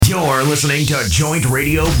You're listening to Joint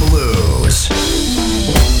Radio Blues.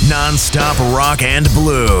 Non-stop rock and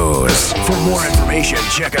blues. For more information,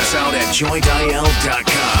 check us out at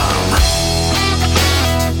jointil.com.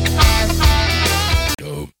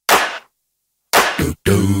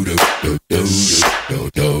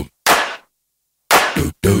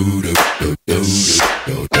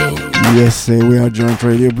 Yes, we are Joint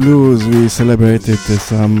Radio Blues. We celebrated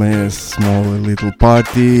some small little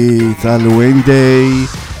party. It's Halloween Day,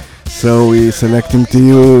 so we selecting to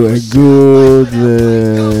you a good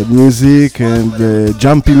music and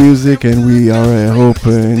jumpy music, and we are hope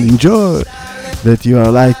and enjoy that you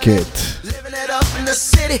are like it. Living it up in the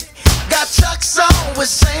city, got Chuck's on with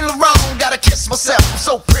Saint Laurent. Gotta kiss myself, I'm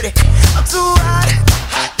so pretty. I'm too hot.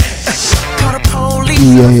 Call the police.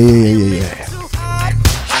 Yeah.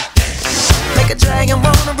 Make a dragon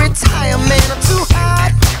wanna retire, man, I'm too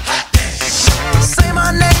hot. Say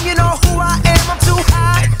my name, you know who I am, I'm too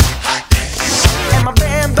hot. And my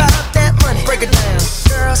band bought that money, break it down.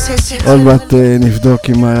 Girls hit you. עוד מעט נבדוק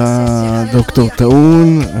אם היה דוקטור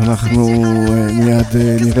טעון, אנחנו מיד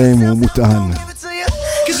נראה אם הוא מוטען.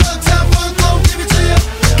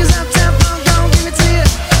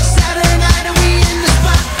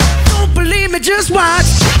 Just watch.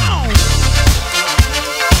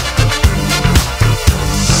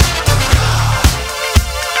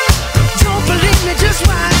 Don't believe me, just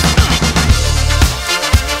watch.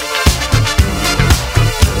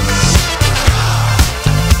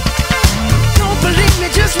 Don't believe me,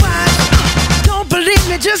 just watch. Don't believe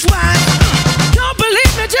me, just watch. Don't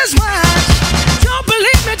believe me, just watch. Don't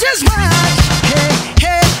believe me, just watch.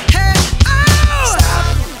 Hey, oh! Stop.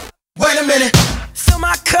 Wait a minute. Fill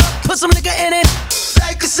my cup, put some nigga in it.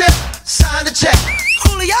 Take a sip, sign the check.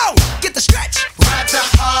 Julio, get the stretch. Ride to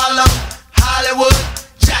Harlem, Hollywood,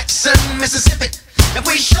 Jackson, Mississippi. If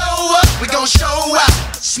we show up, we gon' show out.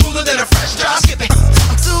 Smoother than a fresh drop skipping.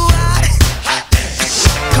 I'm too hot.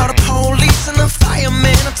 Call the police and the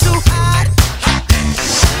fireman. I'm too hot.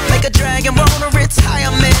 Make a dragon wanna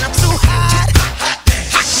retire, man. I'm too hot.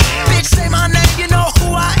 Bitch, say my name, you know who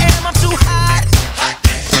I am. I'm too hot.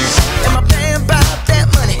 And my band bought that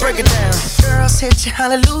money. Break it down. Girls hit you,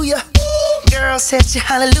 hallelujah. Girls hit you,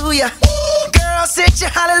 hallelujah. Girls hit you,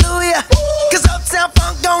 hallelujah. Cause Uptown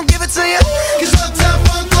Funk don't give it to you. Cause Uptown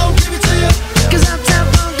Funk don't give it to you. Cause Uptown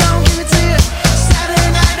Funk don't give it to you. Saturday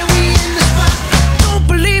night and we in the spot. Don't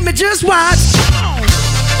believe me, just watch.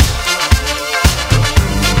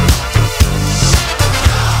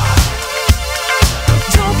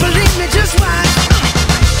 Don't believe me, just watch.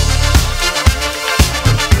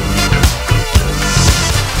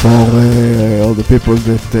 For all the people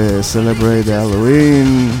that celebrate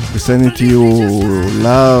Halloween, we send to you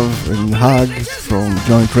love and hugs from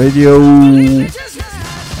Joint Radio,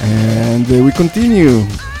 and we continue.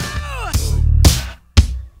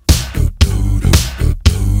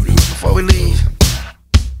 Before we leave,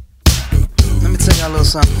 let me tell y'all a little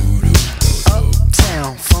something.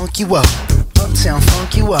 Uptown, funk you up. Uptown,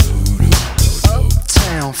 funk you up.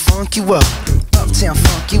 Uptown, funk you up. Uptown,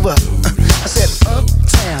 funk you up. I said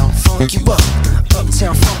uptown, funk you up.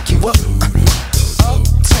 Uptown, funk you up.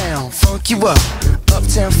 Uptown, funk you up.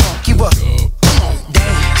 Uptown, funk you up. Come on,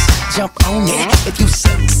 dance, jump on it. If you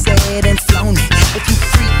succeed and flown it. If you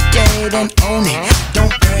freak dead and own it.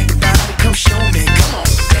 Don't brag about it, come show me. Come on,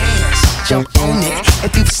 dance, jump on it.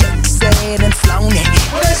 If you succeed and flown it.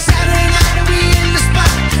 Well, it's Saturday night and we in the spot.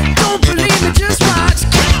 Don't believe me, just watch.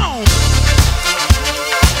 Come on.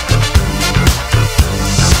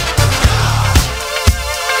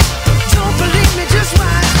 Just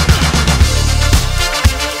watch.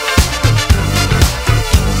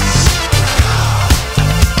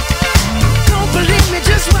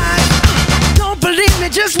 Don't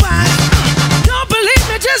believe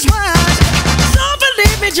me, just watch. Don't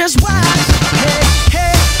believe me, just watch. Hey, oh!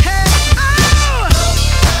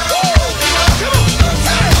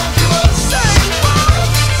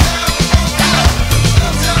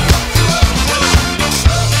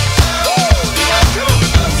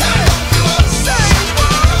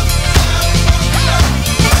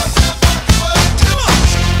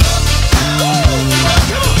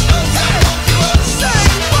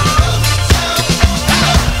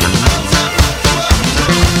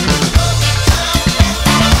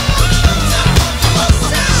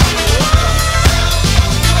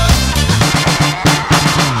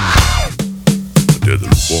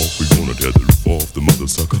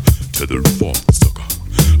 Tether roof off the sucker.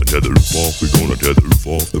 Tether roof off, we gonna tether roof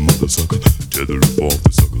off the mother sucker. Tether roof off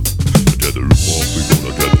the sucker. Tether roof off, we gonna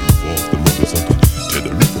tether roof off the mother sucker. Tether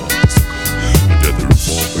roof off the sucker. Tether roof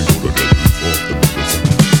off, we gonna tether roof off the mother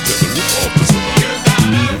sucker. Tether roof off the sucker.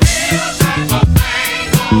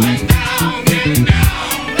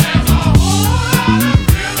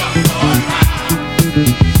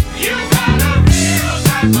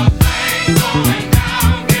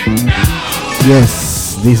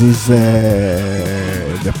 Yes, this is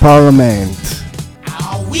the Parliament.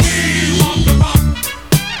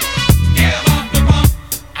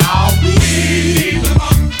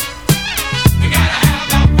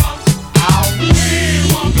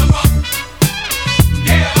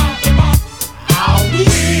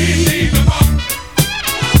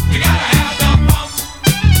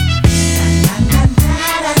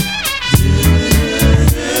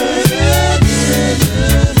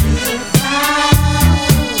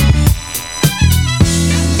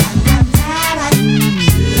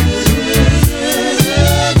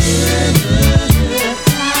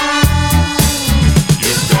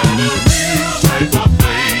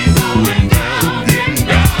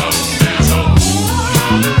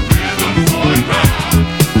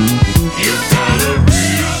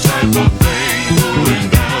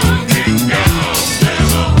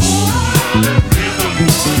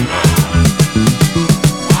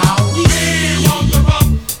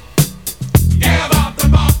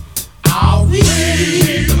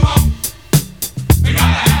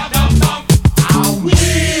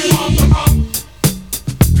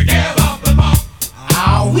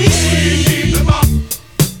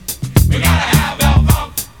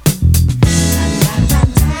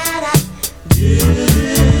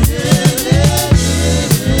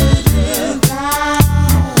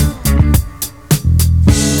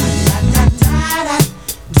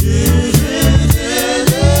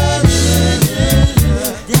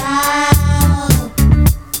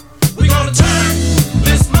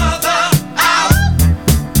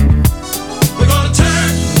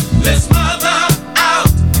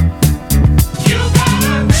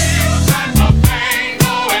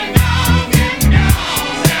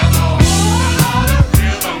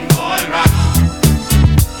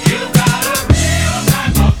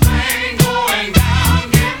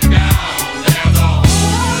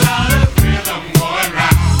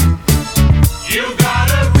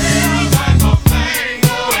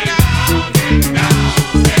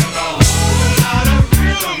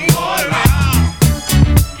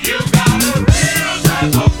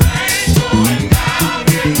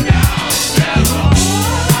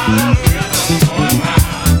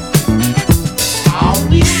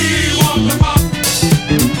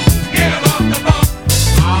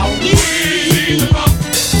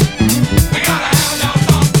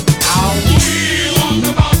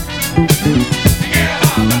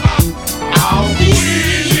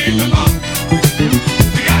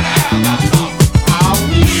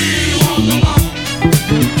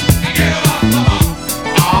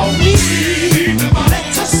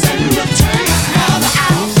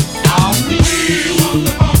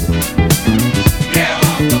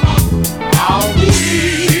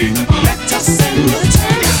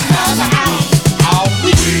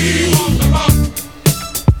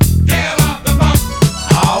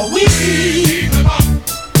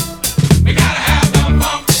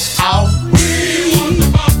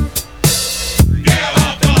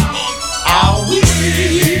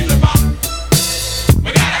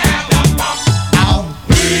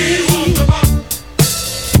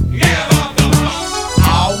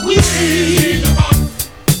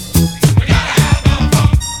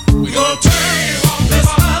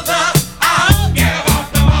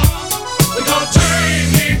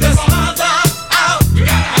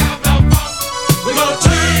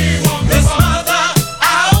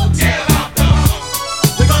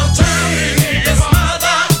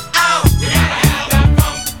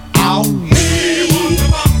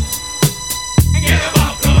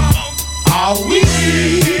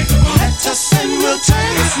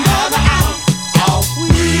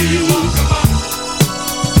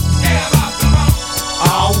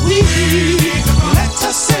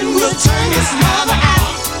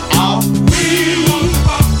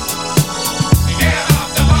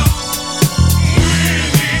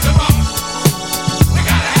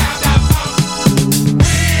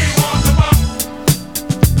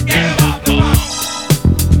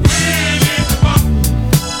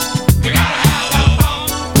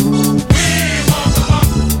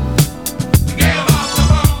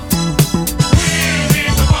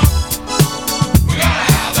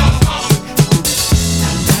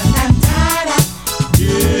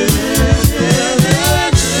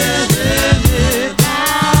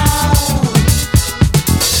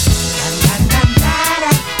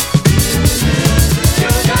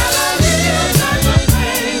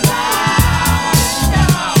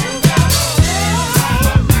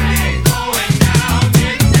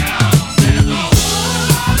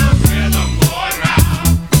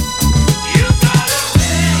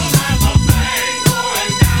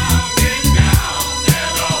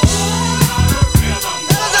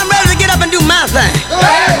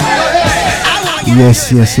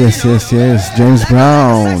 Yes, yes, yes, yes, yes. James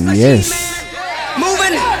Brown, yes.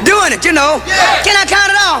 Moving, doing it, you know. Can I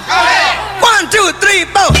count it off? 1, 2, 3,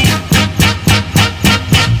 4.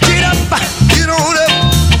 Get up, get on up,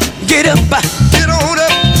 get up, get on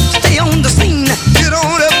up. Stay on the scene, get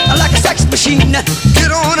on up, like a sex machine.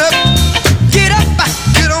 Get on up, get up,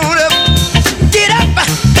 get on up, get up,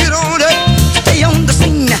 get on up. Stay on the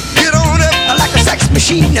scene, get on up, like a sex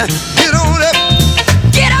machine. Get on up,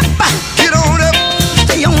 get up, get on up.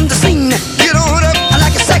 Stay on the scene, get on up,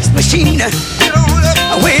 like a sex machine. Get on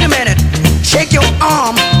up. Wait a minute, shake your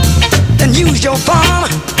arm, then use your palm.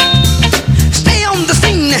 Stay on the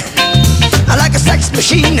scene, like a sex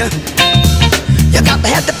machine. You got to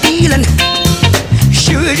have the feeling,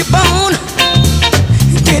 sure as you're born.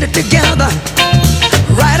 Get it together,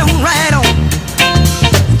 right on, right on.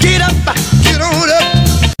 Get up, get on up,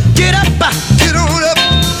 get up, get on up,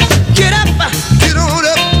 get up, get on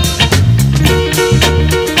up.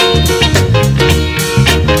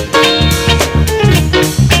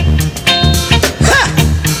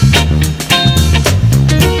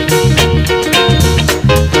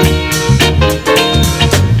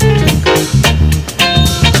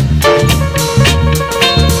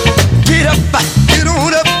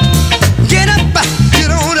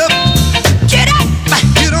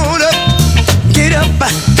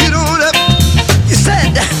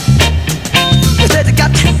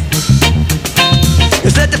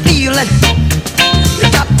 You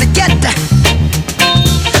got to get that.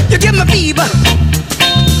 You give me fever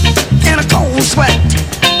and a cold sweat.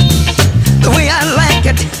 The way I like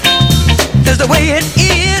it is the way it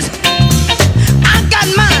is. I got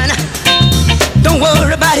mine, don't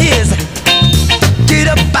worry about his. Get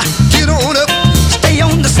up, get on up, stay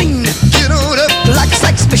on the scene. Get on up, like a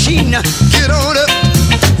sex machine. Get on up,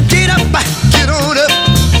 get up, get on up,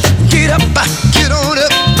 get up, get on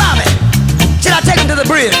up. Bobby, should I take him to the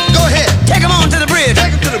bridge? Go ahead. Take him on to the bridge.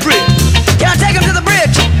 Take him to the bridge. Can I take him to the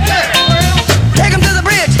bridge? Yeah. Take him to the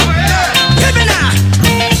bridge. Yeah. Hit me now.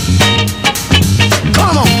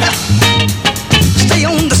 Come on. Stay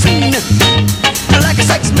on the scene like a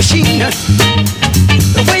sex machine.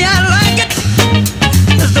 The way I like it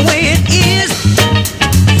is the way it is.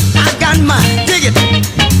 I got mine. Dig it.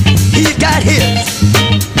 He's got his.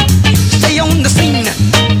 Stay on the scene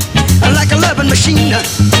like a loving machine.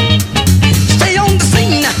 Stay on the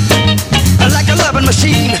scene like a loving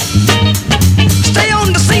machine. Stay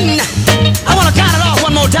on the scene. I want to count it off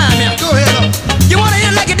one more time here. Go ahead. You want to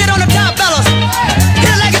hit it like you did on the top, fellas? Hit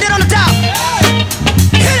it like you did on the top.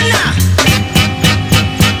 Hit it now.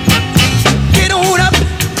 Get on up.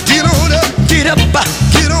 Get on up. Get up.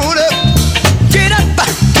 Get on up. Get up.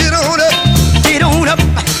 Get on up. Get on up.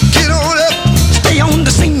 Get on up. Stay on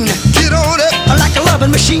the scene. Get on up. Like a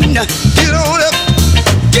loving machine. Get on up.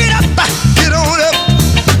 Get up. Get on up.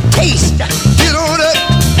 Taste. Get on up.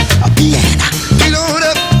 A piano. Get on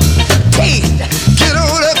up. Taste. Get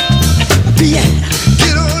on up. A piano.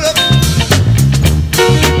 Get on up.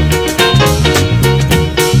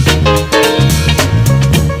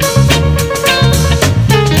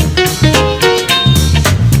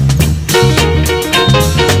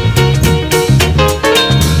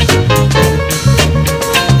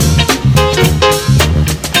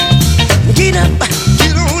 Get up.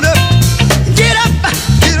 Get on up. Get up.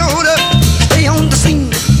 Get on up. Stay on the scene.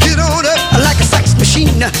 Get on up. Like a sex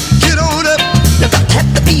machine. Get on up. You got to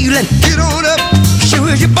have the feeling. Get on up. Sure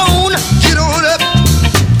as you're born. Get on up.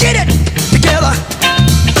 Get it together.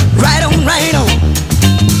 Right on, right on.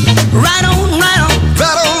 Right on, right on.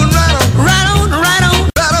 Right on, right on. Right on, right on.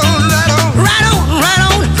 Right on, right on. Right on, right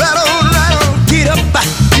on. Right on, right on. Get up.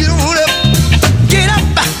 Get on up. Get up.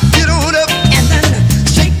 Get on up. And then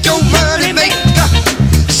shake your money maker.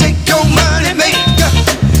 Shake your money maker.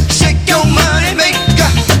 Shake your money maker.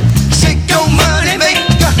 Shake your money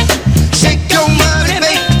maker. Shake your money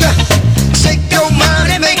maker. Shake your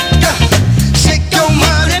money maker. Shake your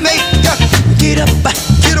money maker. Get up.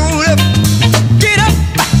 Get on up. Get up.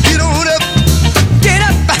 Get on up. Get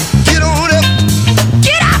up. Get on up.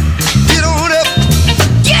 Get up. Get on up.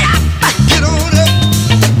 Get up. Get on up.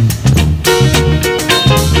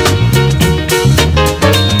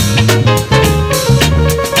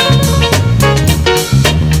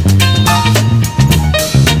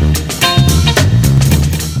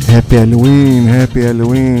 Happy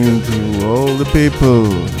Halloween to all the people.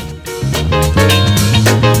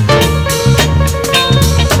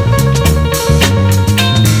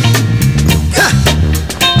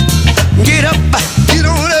 Get up. Get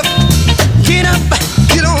on up. Get up.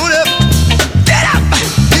 Get on up. Get up.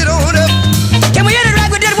 Get on up. Can we hit it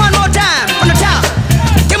like we did one more time from the top?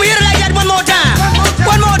 Can we hit it like that one more time?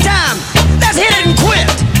 One more time. Let's hit it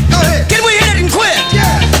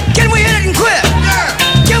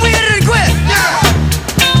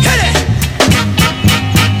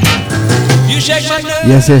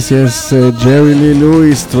Yes, Jerry Lee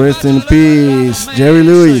Lewis, rest in peace, Jerry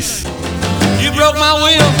Lewis. You broke my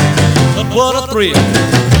will, but what a thrill.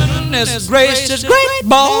 Goodness gracious, great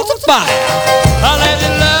balls of fire. I let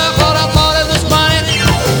you love what I thought it was funny.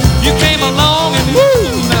 You came along and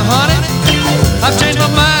woo, now honey, I've changed my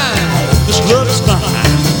mind, this love is fine.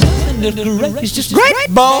 Goodness gracious, great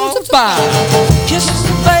balls of fire. Kisses,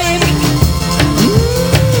 baby,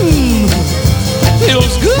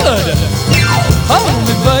 feels good. Hold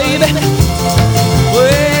me, baby.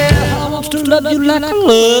 Well, I want to love you like I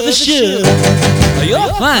love you should.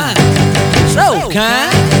 You're fine, so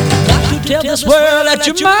kind. Got to tell this world that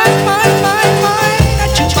you're mine.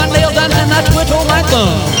 That you my nails down and I twiddle my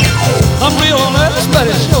thumb. I'm real nervous, but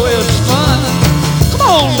it sure is fun. Come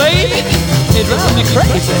on, baby, it drives me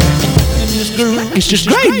crazy. It's just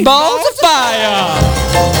great balls of fire.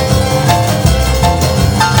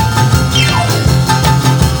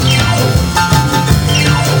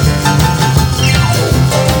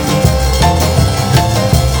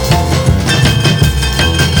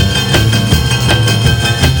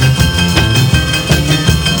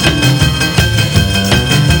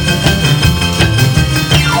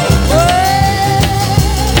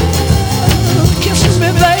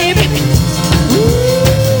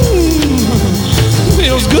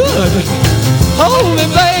 Hold me,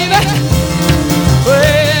 baby.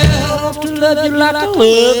 Well, I want to love you like I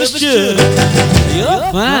love you should. You're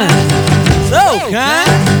fine, so kind.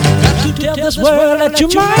 Got to tell this world that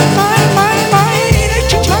you're mine. That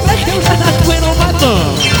you my nails and I twiddle my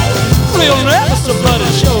thumb. Real nervous, but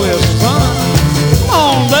it sure is fun. Come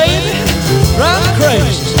on, baby, drive me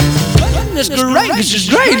crazy. Goodness gracious,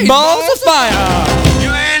 great balls of fire. You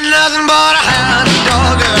ain't nothing but a hound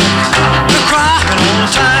dog, you're crying all the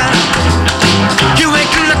time. You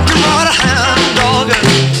ain't nothing but a hound dog,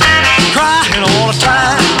 crying all the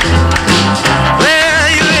time. Well,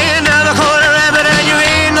 you ain't never caught a rabbit and you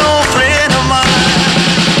ain't no friend of mine.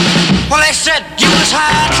 Well, they said you was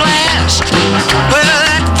high class. Well,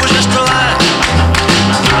 that was just a lie.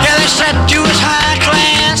 Yeah, they said you was high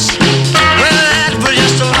class. Well, that was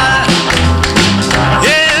just a lie.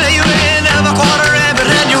 Yeah, you ain't never caught a rabbit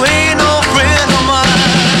and you ain't no friend of mine.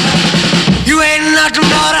 You ain't nothing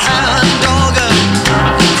but a hound dog,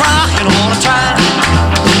 crying all the time.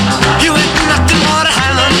 You ain't nothing but a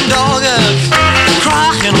hound dog,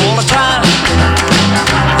 crying all the time.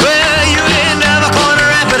 Well, you ain't never caught a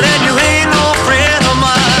rabbit and you ain't no friend of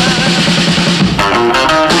mine.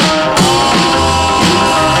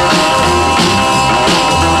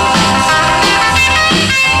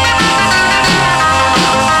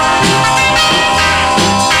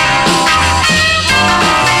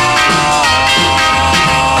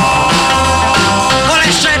 Well, they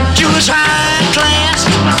said you was high class.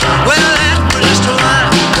 Well, that was just a lie.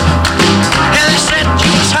 Yeah, they said you was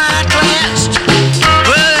high class.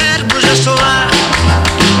 Well, that was just a lie.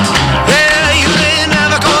 Yeah, you ain't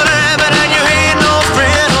never caught a rabbit and you ain't no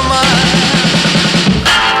friend of mine.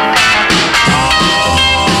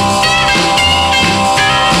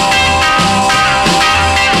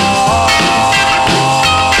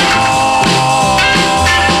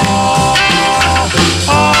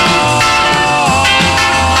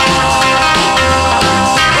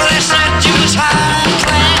 Well, they said you was high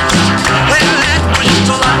class. Well, that was just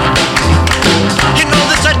a lie. You know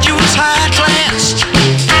they said you was high class.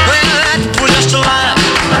 Well, that was just a lie.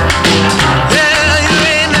 Yeah, you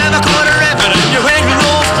ain't never caught a rabbit and you ain't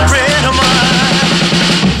no friend of mine.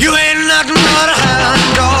 You ain't nothing but a hound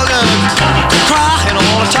dog, crying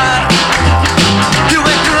all the time. You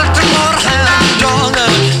ain't nothing but a hound dog,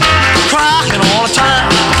 crying all the time.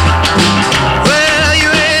 Well, you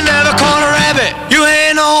ain't never caught a rabbit. You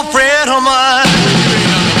ain't no friend of mine.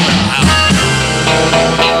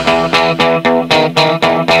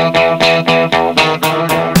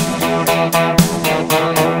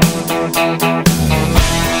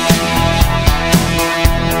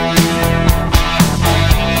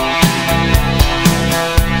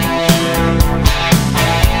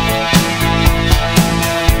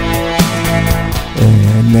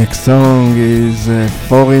 Next song is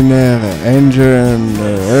Foreigner, Engine,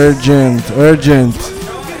 Urgent.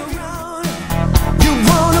 You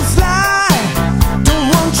wanna fly, don't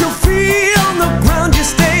want your feet on the ground, you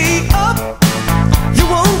stay up, you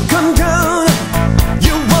won't come down,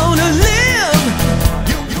 you wanna live.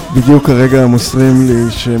 בדיוק הרגע מוסרים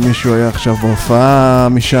לי שמישהו היה עכשיו בהופעה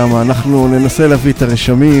משם, אנחנו ננסה להביא את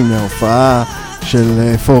הרשמים מההופעה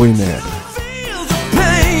של פורינר. Feel the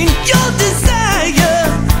pain, your desire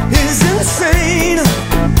is insane.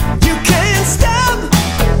 You can't stop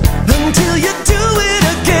until you do it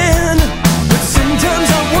again. But sometimes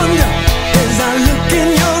I wonder, as I look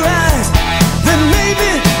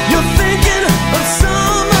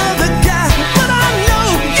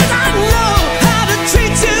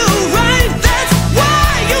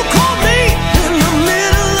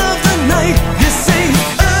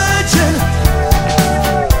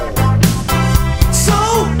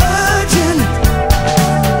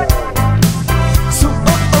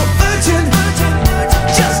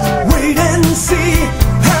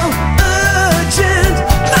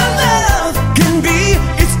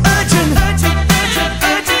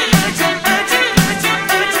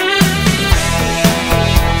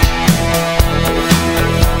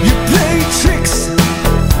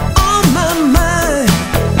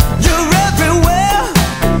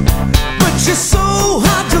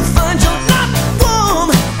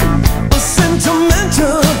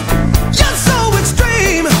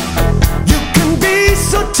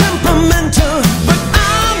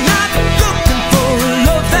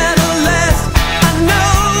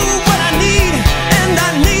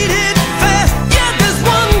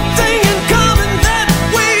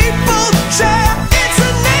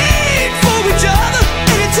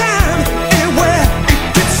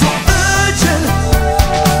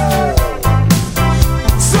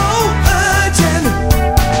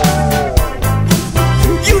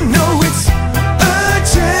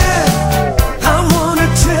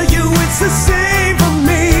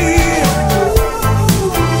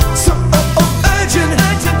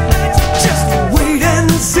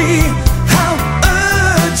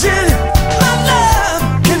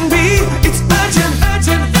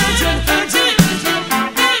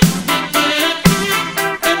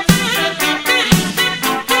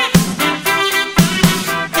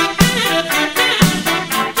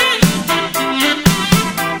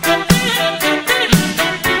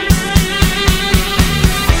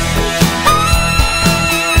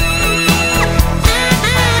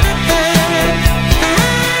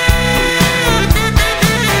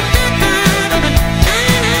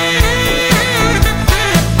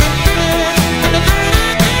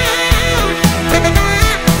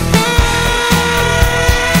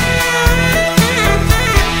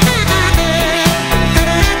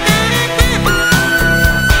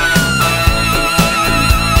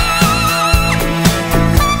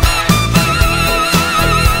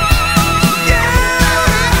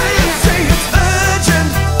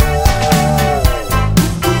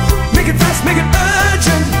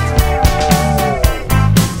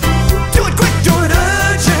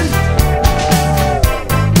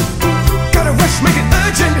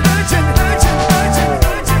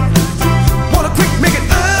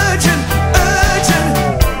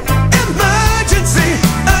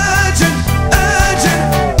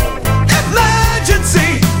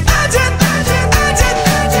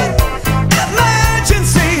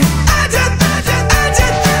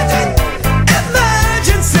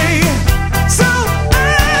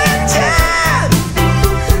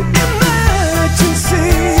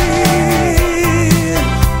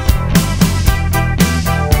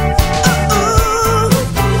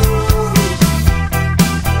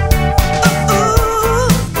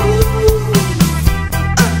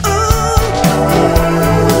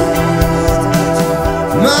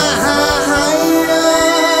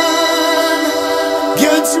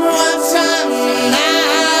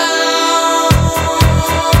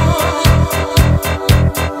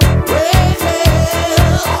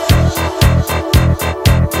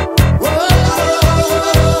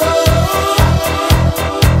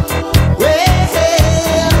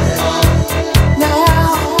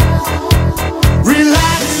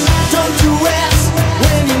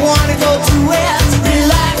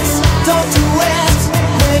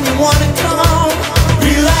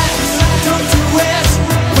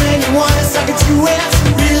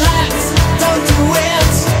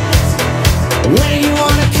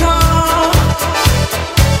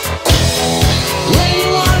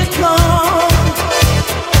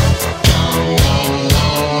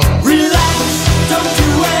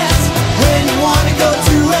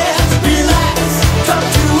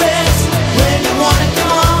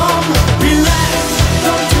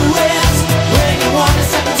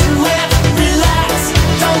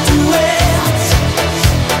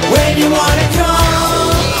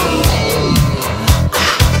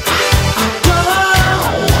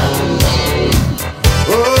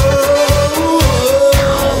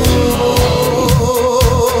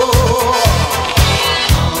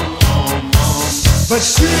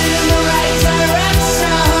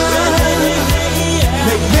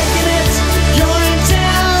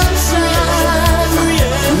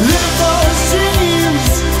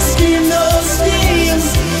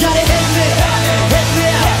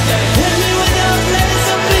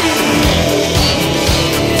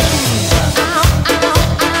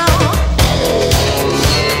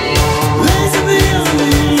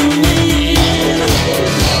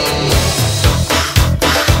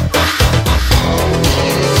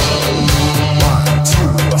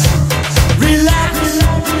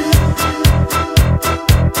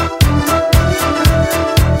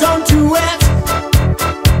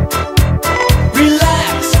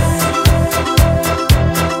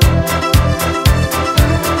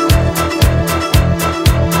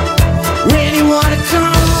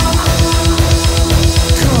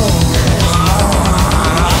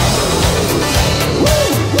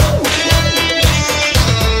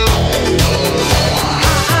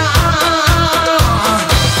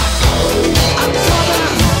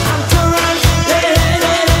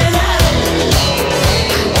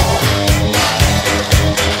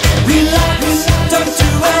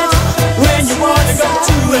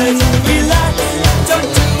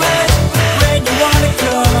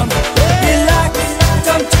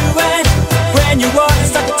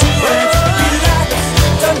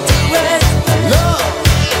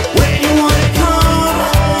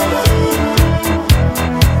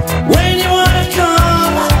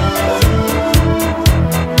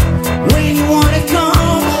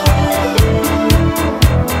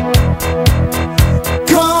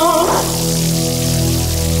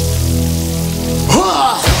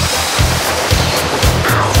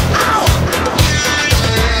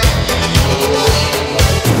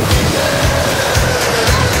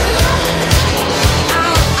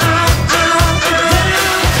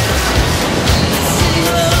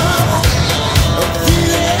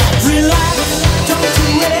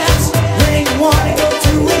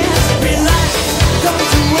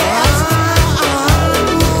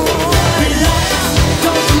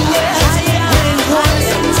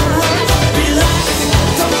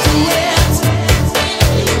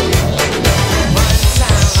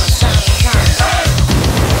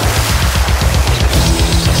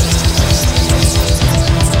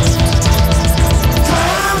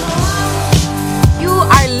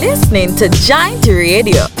listening to Giant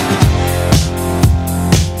Radio.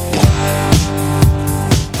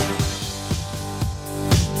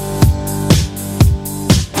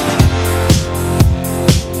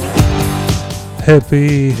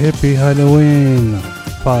 Happy Halloween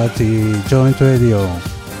party, Joint Radio.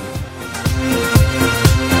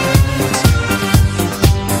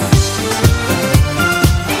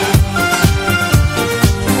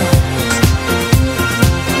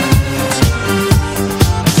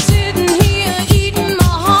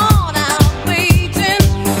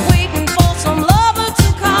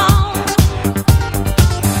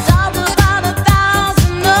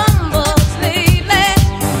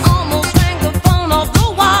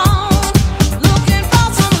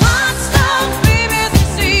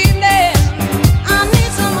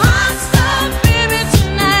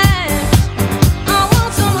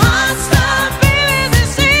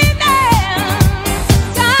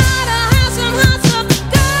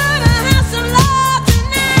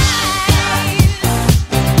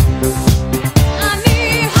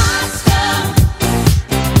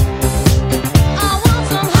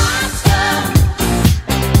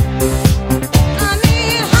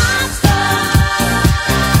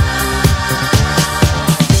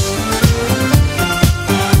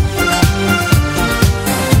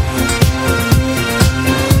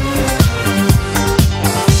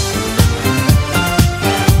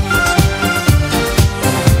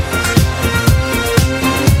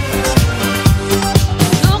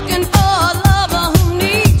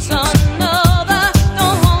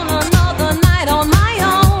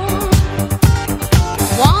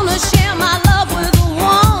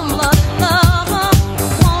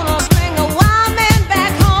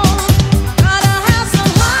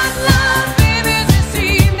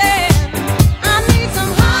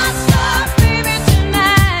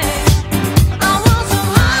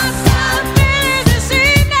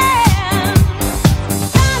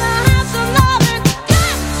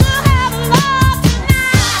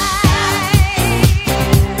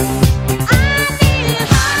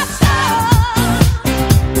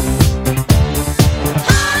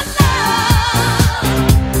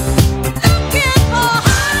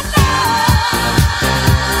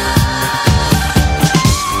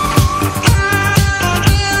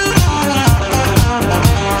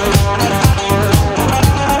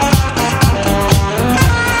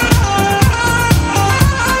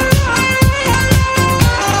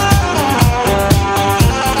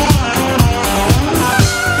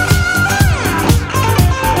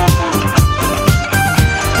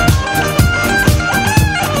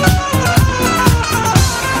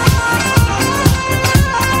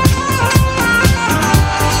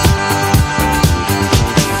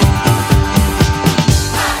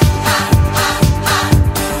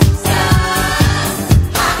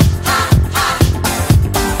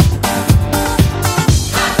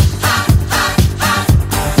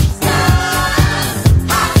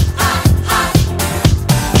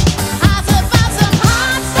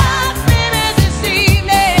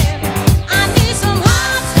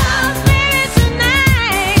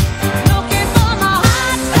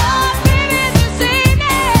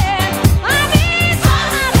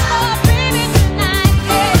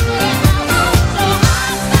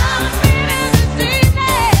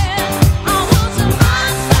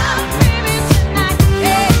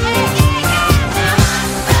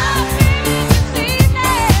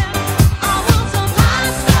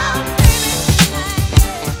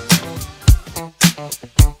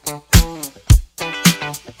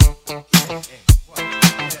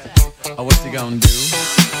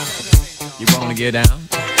 get down?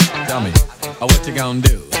 Tell me, what you gonna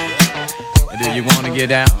do? Do you wanna get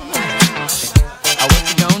down? What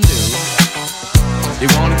you gonna do? You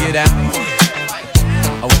wanna get out?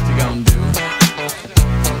 What you gonna do?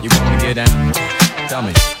 You wanna get down? Tell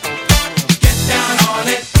me. Get down on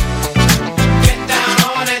it. Get down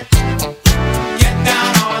on it. Get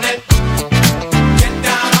down on it. Get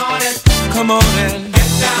down on it. Come on and get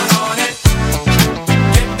down on it.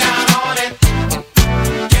 Get down on it.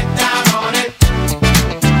 Get down on it.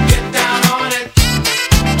 Get down on it.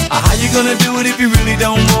 How you gonna do it if you really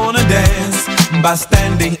don't wanna dance? By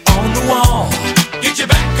standing on the wall. Get your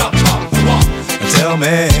back up off the wall. Tell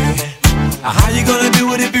me, how you gonna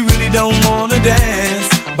do it if you really don't wanna dance?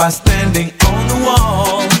 By standing on the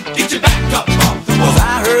wall. Get your back up off the wall. 'Cause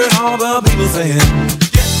I heard all the people saying,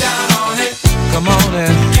 get down on it. Come on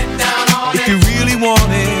and get down on it. If you really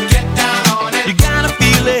want it, get down on it. You gotta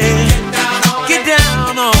feel it. Get down on it. Get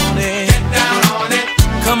down on it. Get down on it.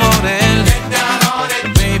 Come on and get down on it.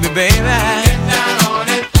 Baby, baby, get down on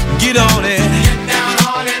it. Get on it. Get down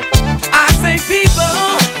on it. I say people,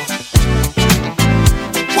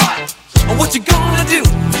 what?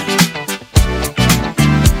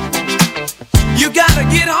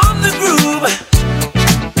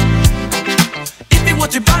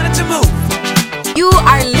 want your body to move. You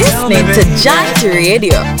are listening to Giant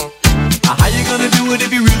Radio. How you gonna do it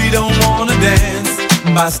if you really don't wanna dance?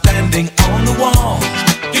 By standing on the wall.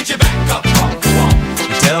 Get your back up off the wall.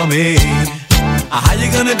 Tell me, how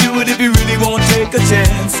you gonna do it if you really won't take a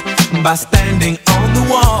chance? By standing on the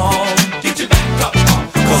wall. Get your back up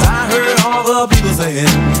off the wall. 'Cause I heard all the people saying,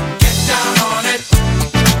 get down on it.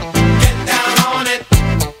 Get down on it.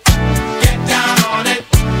 Get down on it.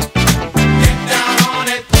 Get down on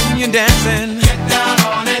it. When you're dancing. Get down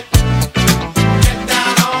on it. Get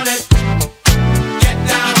down on it. Get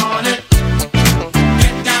down on it.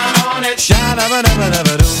 Get down on it.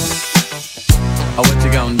 Sha-da-ba-da-ba-da-ba-doo. Oh, what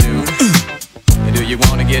you gonna do? Do you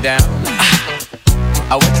wanna get down?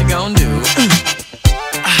 Oh, what you gonna do?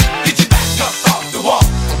 Get your back up off the wall.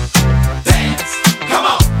 Dance, come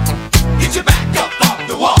on. Get your back up off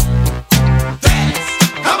the wall. Dance,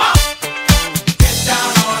 come on. Get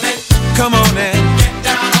down on it. Come on and get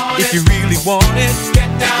down on it. If you really want it,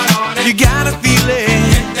 get down on it. You gotta feel it.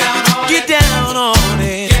 Get down on it. Get down on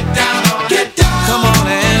it. Get down on it. Get down. Come on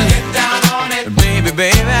and get down on it. Baby,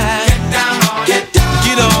 baby. Get down on it. Get down.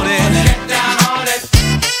 Get on it. Get down on it.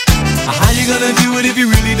 How you gonna do it if you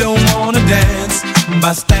really don't wanna dance?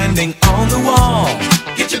 By standing on the wall.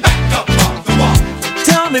 Get your back up off the wall.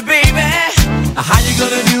 Tell me, baby, how you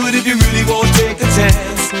gonna do it if you really won't take a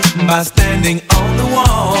chance? By standing on the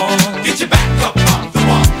wall. Get your back up off the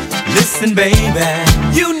wall. Listen, baby,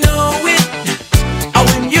 you know it. Oh,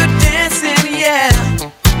 when you're dancing, yeah,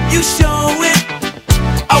 you show it.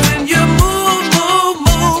 Oh, when you move, move,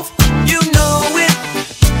 move, you know it.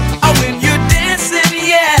 Oh, when you're dancing,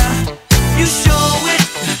 yeah, you show it.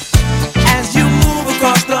 As you move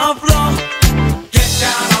across the floor, get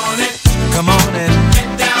down on it. Come on and get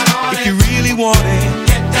down on it. If you really want it,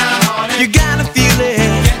 get down on it. You gotta feel it.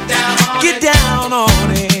 Get down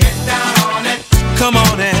on it. Get down on it. Get down on it. Come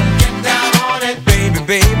on and get down on it. Baby,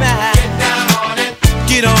 baby, get down on it.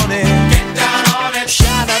 Get on it. Get down on it.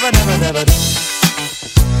 Sha-da-ba-da-ba-da-ba-da.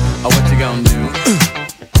 Oh, what you gonna do?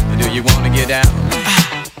 Do you wanna get down?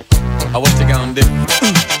 Oh, what you gonna do?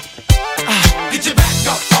 Get your back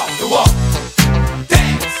up off the wall.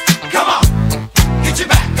 Dance, come on. Get your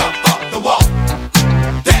back up off the wall.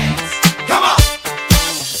 Dance, come on.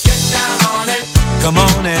 Get down on it. Come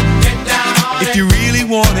on and get down on it. If you really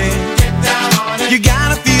want it, get down on it. You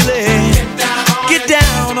gotta feel it. Get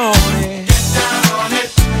down on it. Get down on it.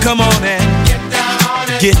 Get down on it. Come on and get down on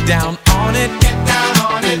it. Get down on it. Get down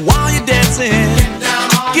on it. While you're dancing, get down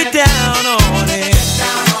on it. Get down on it. Get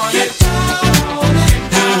down on it. Get down on it.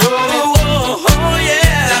 Oh, oh, oh,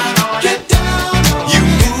 yeah. Get down on it. You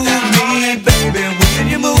move me, baby, when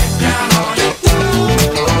you move. Get down on it.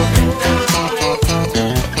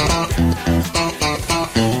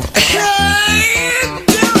 Hey,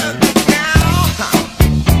 do it now.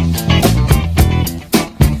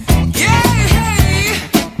 Yeah, hey.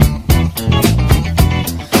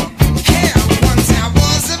 Yeah, once I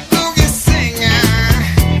was a boogie singer,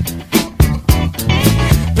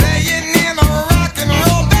 playing in a rock and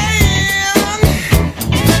roll band.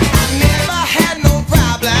 I never had no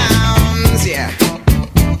problems, yeah,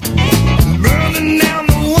 burning down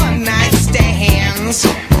the one night stands.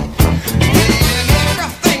 And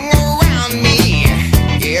everything around me,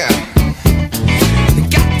 yeah,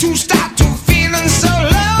 got to start to feeling so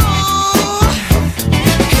low.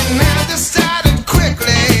 And I decided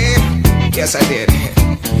quickly, yes I did,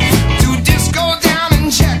 to just go down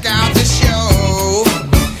and check out the show.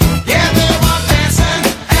 Yeah, they were dancing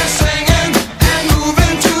and singing and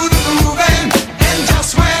moving to the grooving. And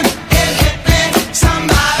just when it hit me,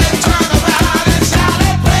 somebody turned around and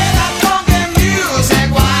shouted, play that funky music,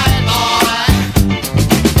 white boy.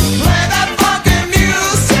 Play that funky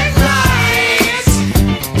music right.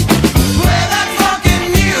 Play that funky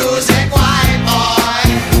music, white boy.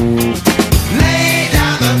 Lay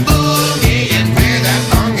down the boogie and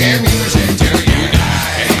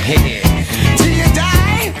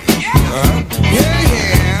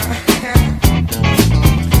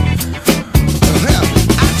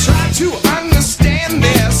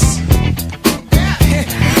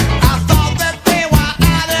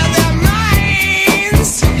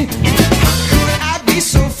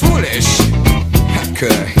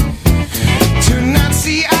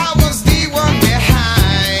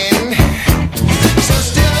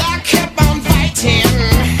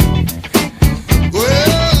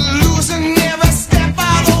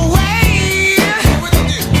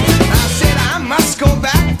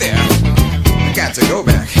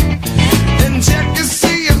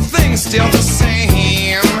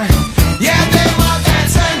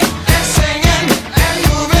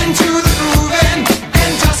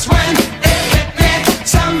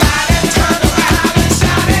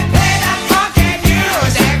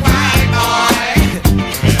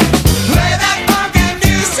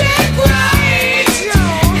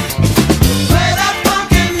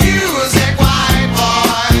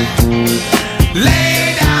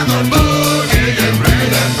Lay down the boogie and play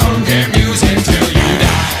that funky music till you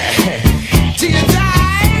die. Till you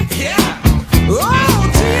die, yeah. Oh,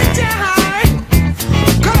 till you die.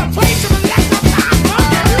 Gonna play some electrified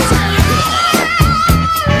funky music.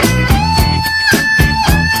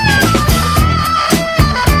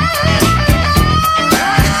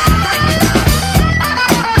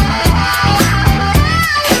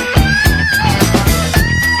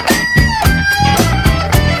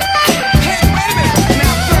 Hey, wait a minute.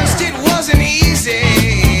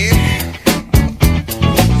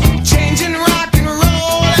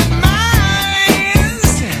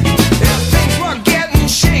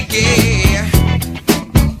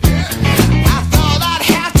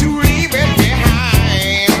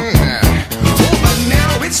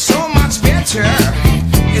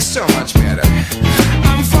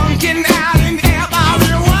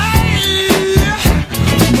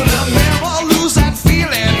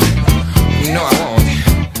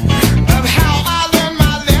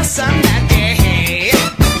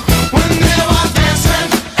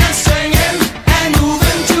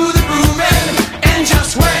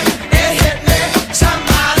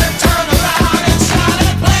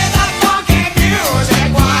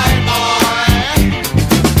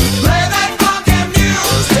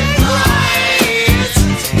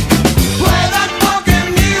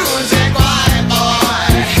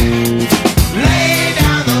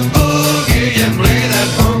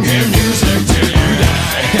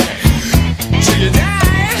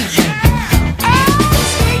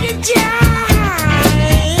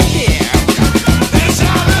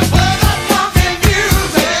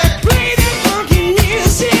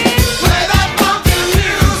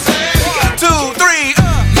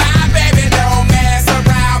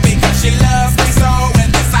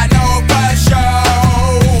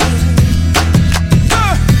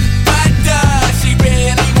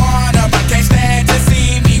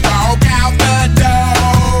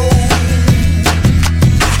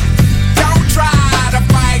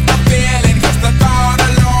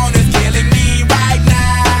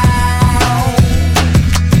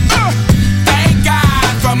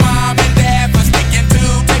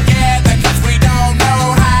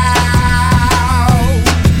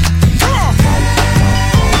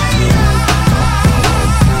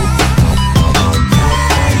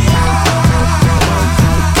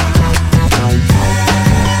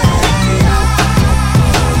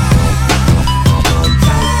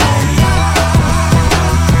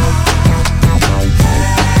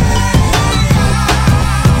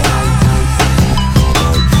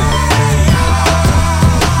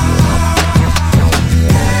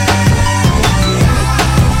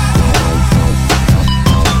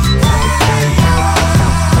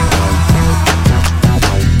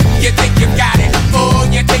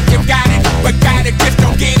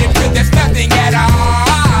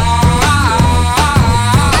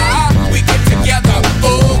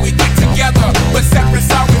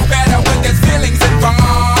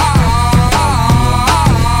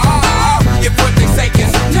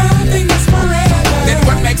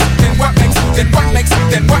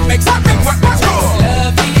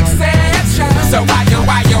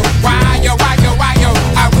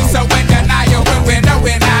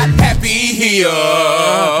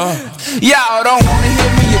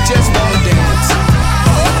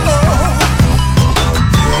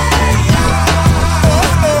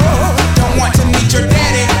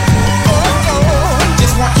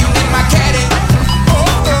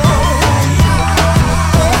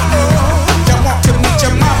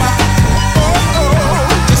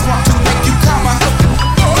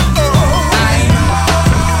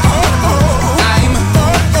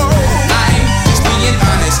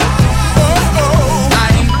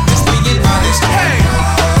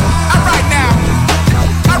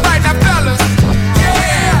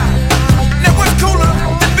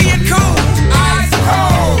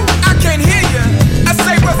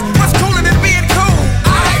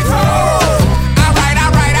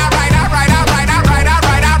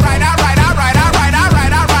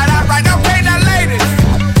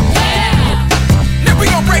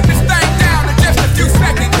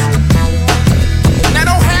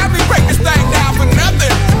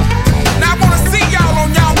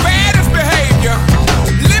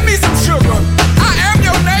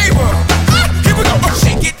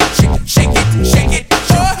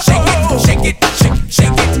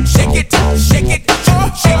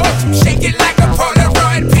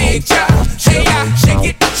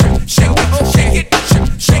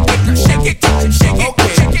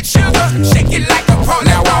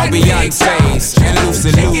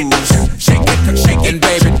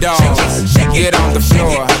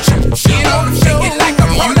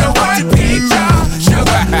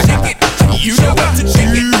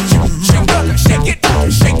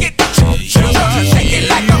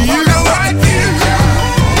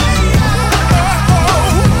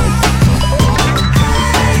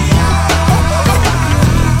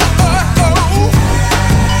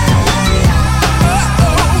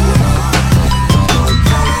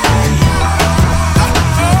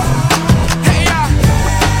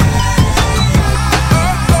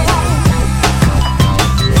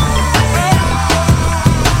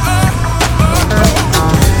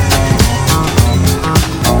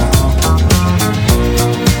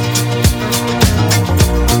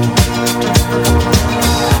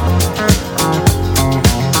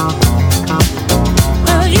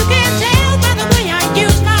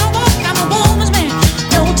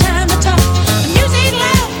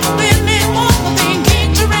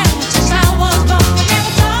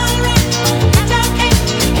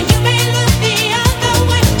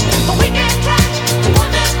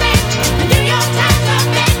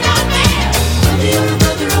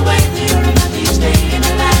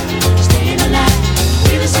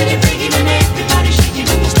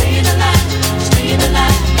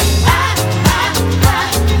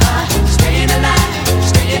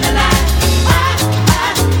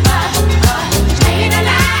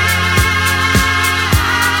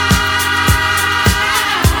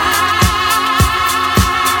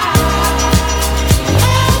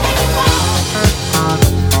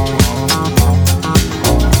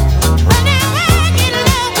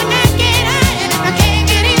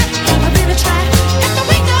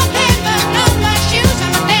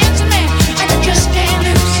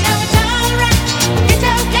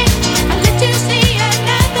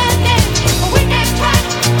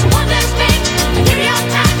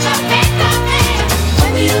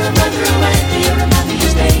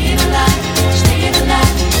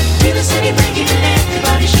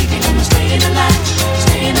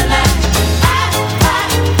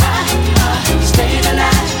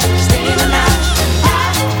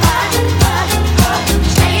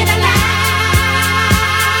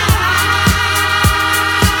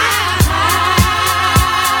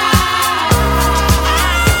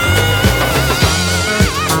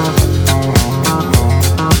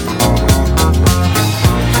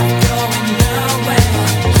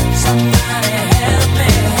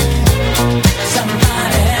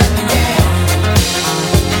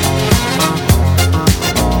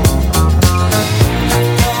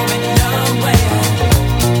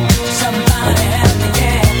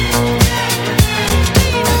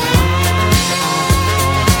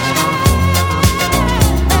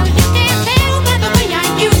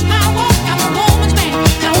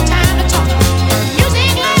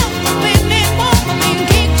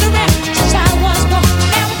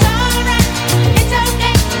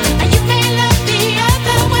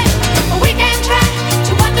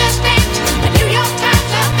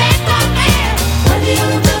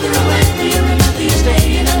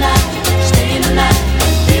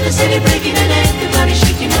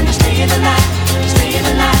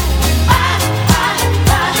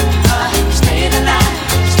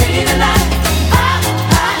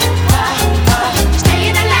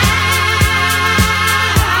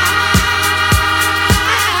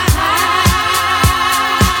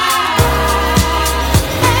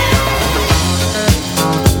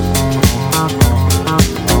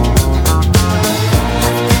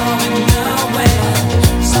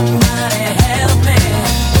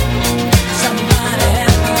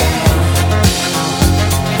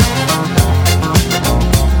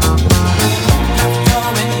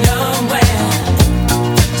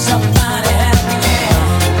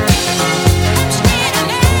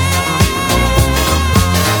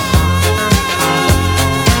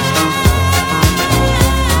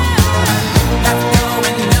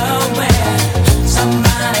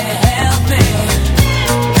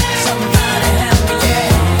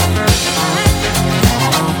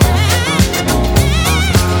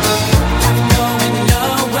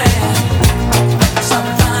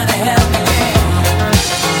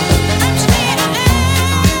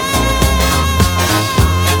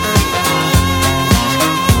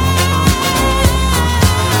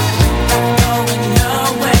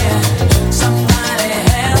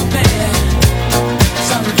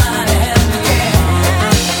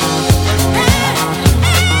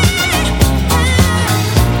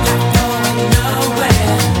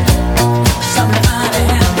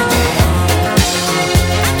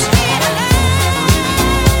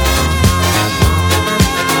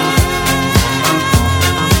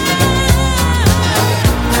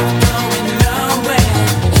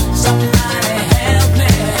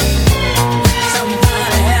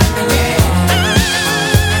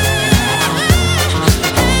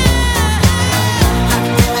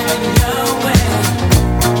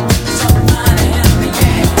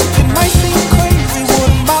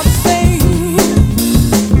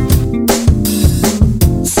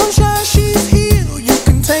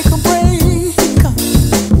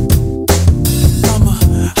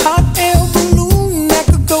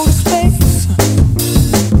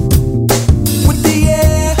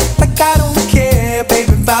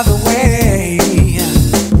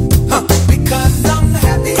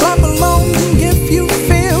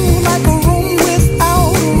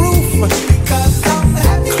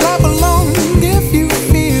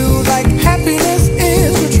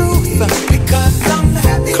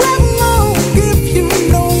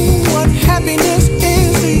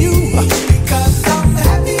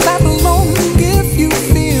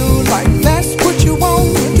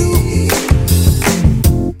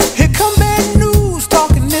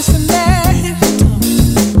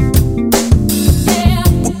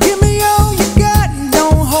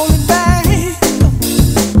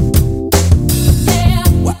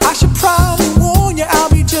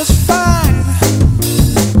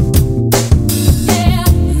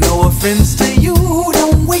 difference to you.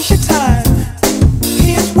 Don't waste your time.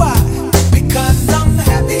 Here's why. Because I'm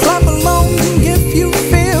happy. Clap along if you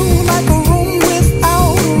feel like a room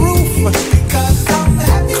without a roof. Because I'm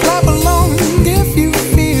happy. Clap along if you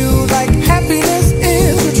feel like happiness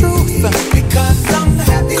is the truth. Because I'm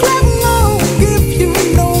happy. Clap along if you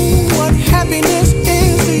know what happiness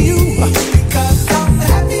is to you. Because I'm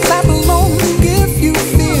happy. Clap along if you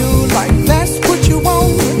feel like that's what you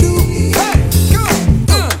want to do. Hey, go.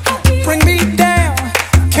 Bring me down.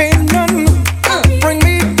 Can't none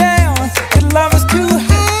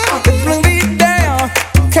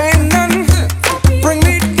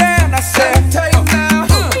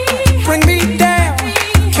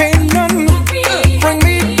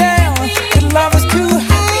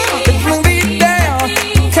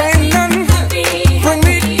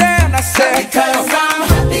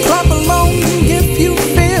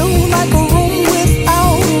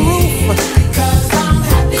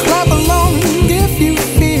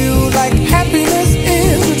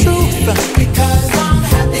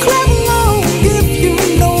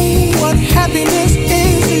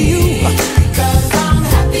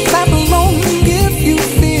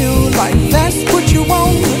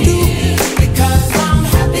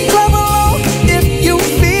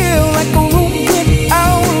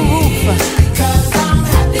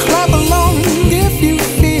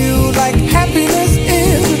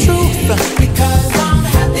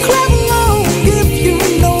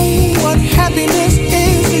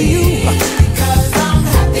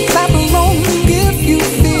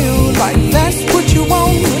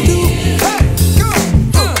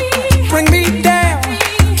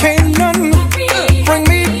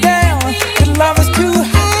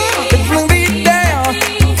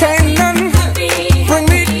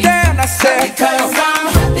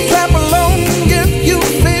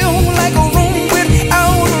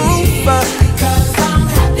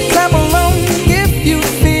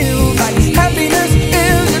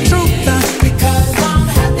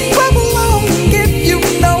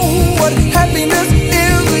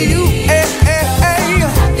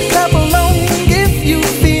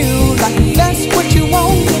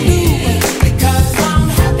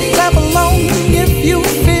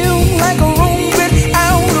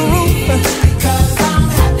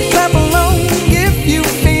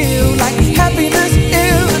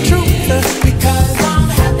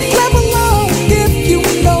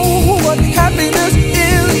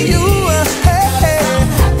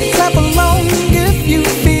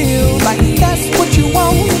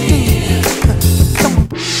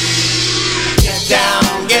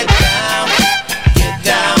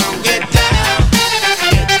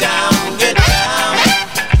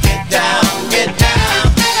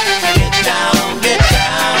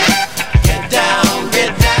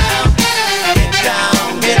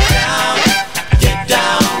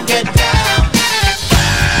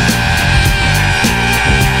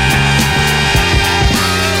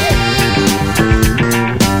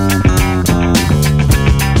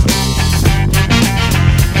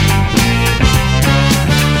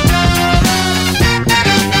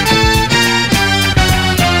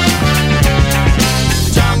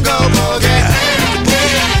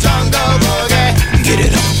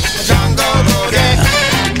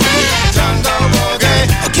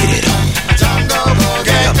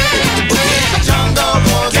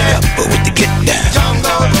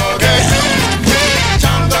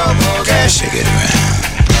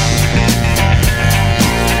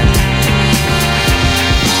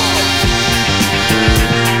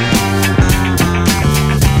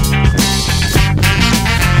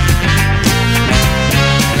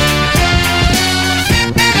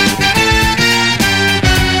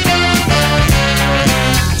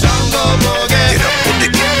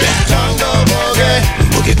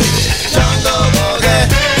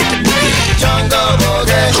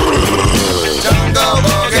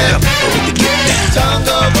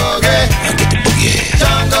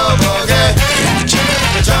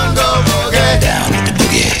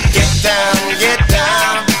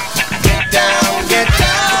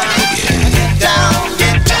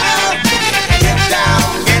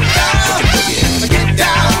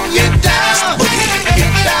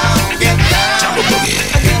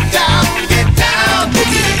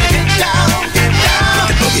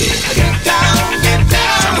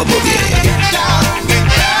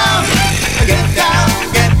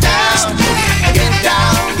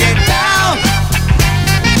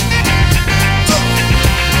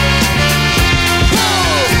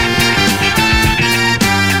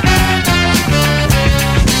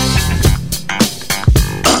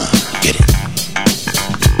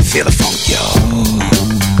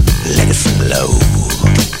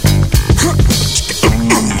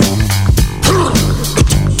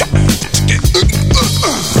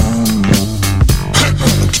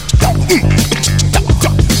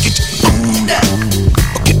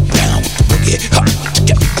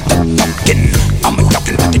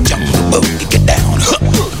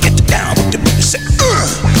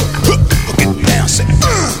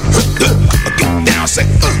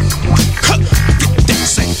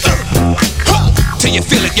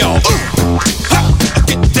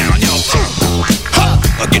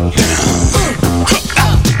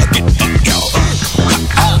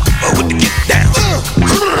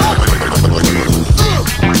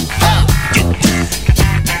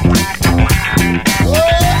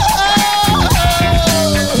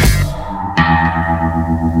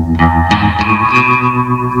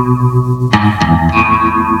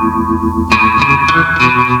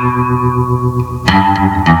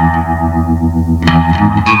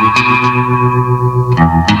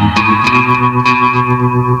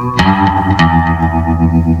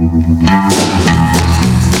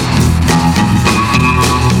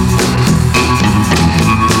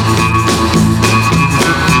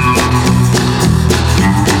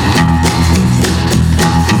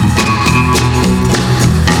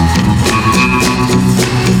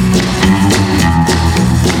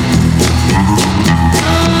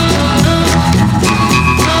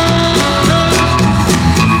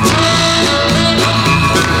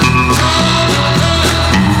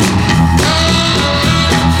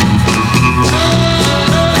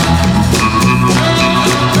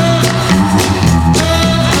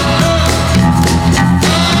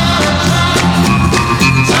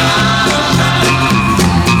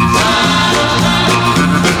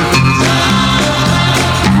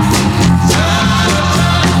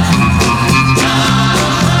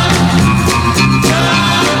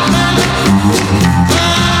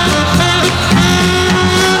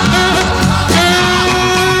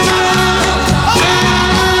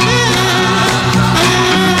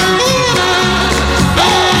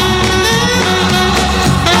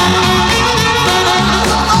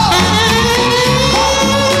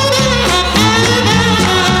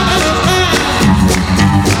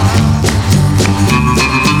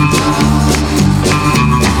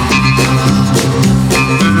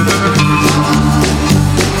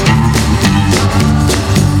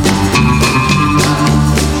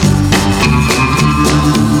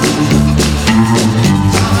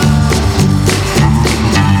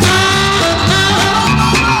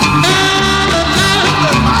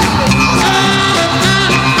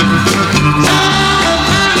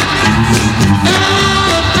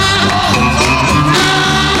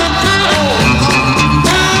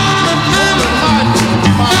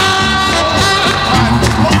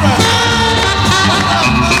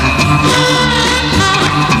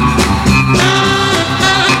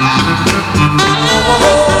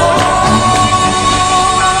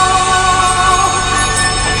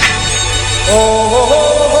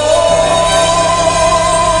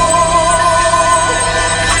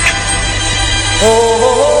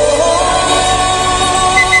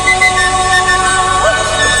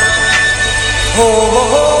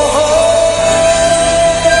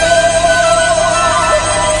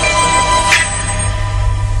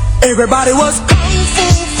Everybody was kung fu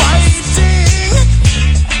fighting.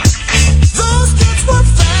 Those kids were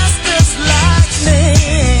fast as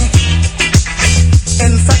lightning.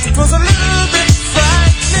 In fact, it was a little bit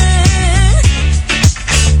frightening,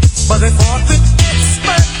 but they fought with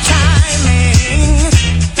expert timing.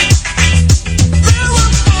 There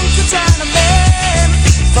were funky Chinamen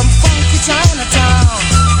from funky Chinatown.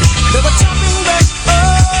 They were chopping them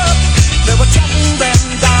up, they were chopping them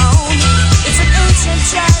down. It's an ancient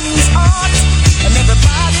Chinese art.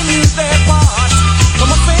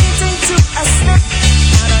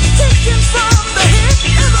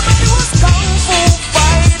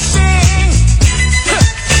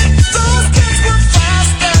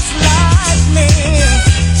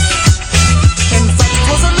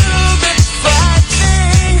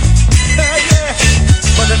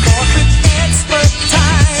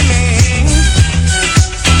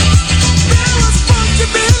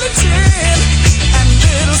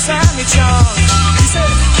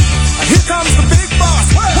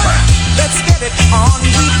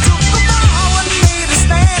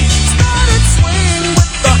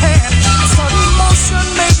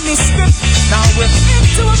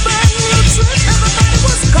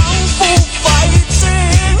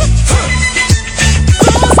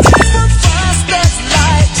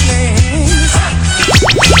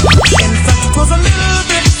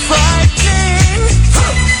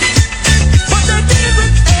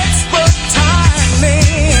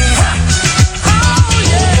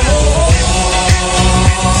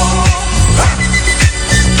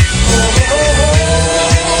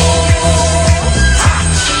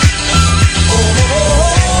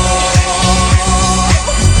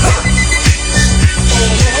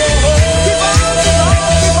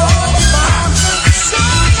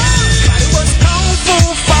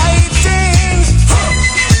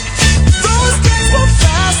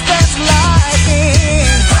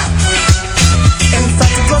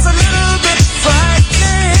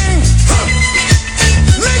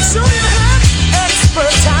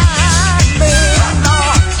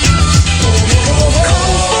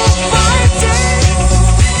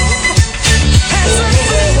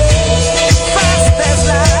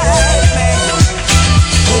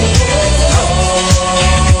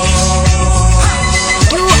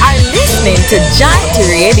 listening to Joint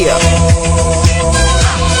Radio.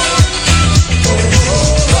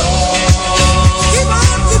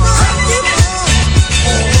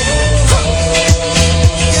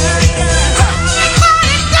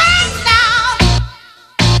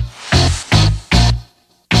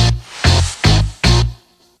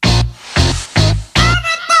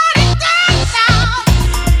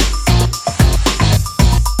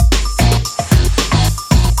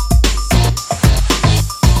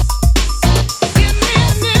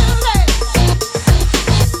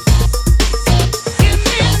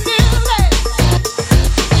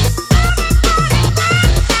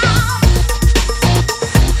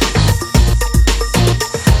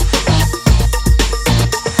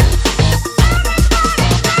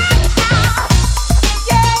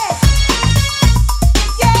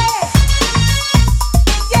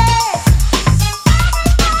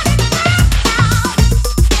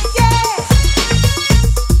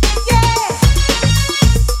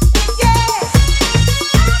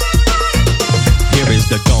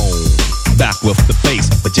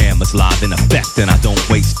 Live in effect, and I don't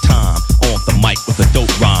waste time on the mic with a dope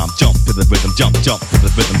rhyme. Jump to the rhythm, jump to the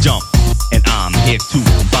rhythm, jump. And I'm here to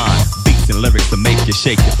combine beats and lyrics to make you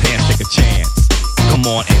shake your pants, take a chance. Come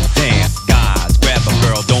on and dance, guys. Grab a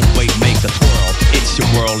girl, don't wait, make a twirl. It's your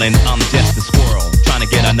world, and I'm just a squirrel trying to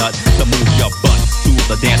get a nut to move your butt to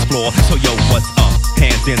the dance floor. So yo, what's up?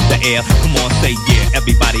 Hands in the air, come on, say yeah.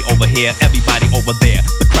 Everybody over here, everybody over there.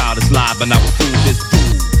 The crowd is live, and I will fool this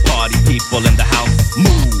fool. Party people in the house,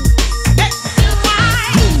 move.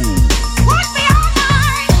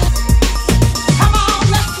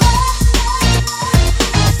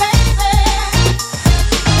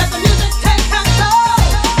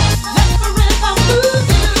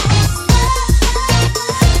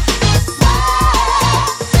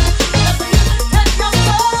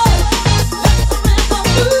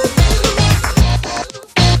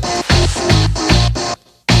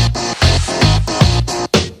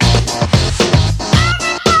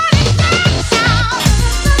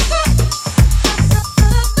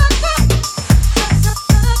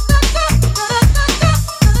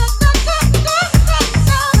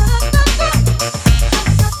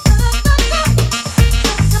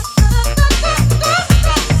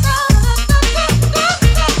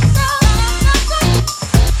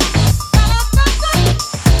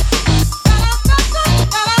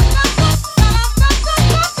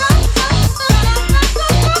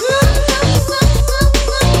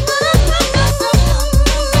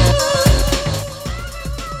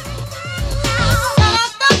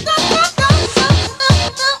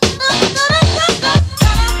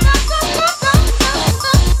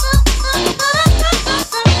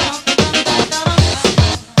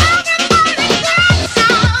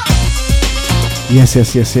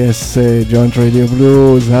 Yes, Joint Radio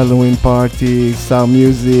Blues, Halloween party, some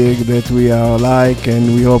music that we are like,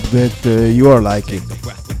 and we hope that you are liking.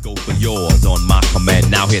 Go for yours on my command.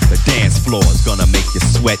 Now hit the dance floor. It's gonna make you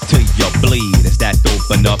sweat till you bleed. Is that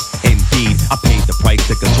open up? Indeed, I paid the price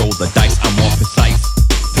to control the dice. I'm more precise.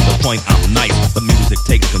 To the point, I'm nice. The music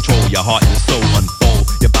takes control. Your heart and soul unfold.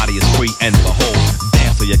 Your body is free and behold.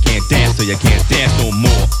 Dance so you can't dance, so you can't dance no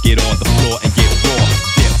more. Get on the floor and get raw.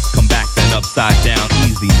 Dip, come back then upside down.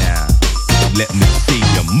 Easy now. Let me see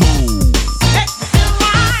you move.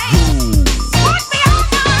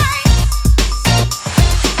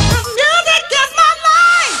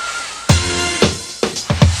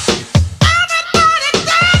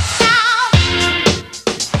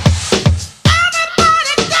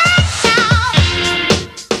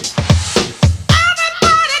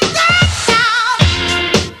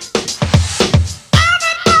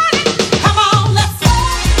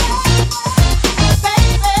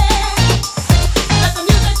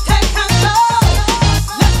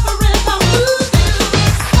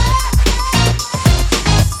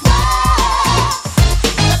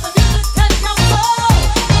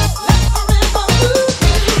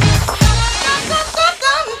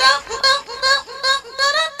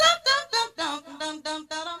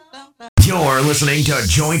 You're listening to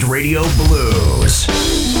Joint Radio Blues.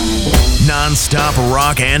 Non-stop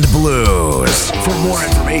rock and blues. For more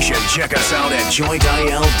information, check us out at jointil.com.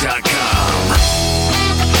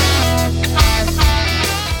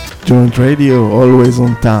 Joint Radio, always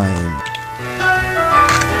on time.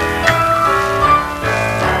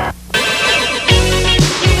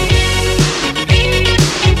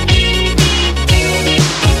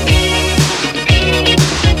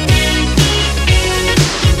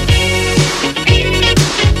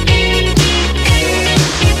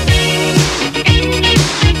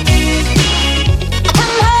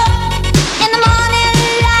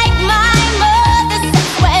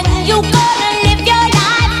 You go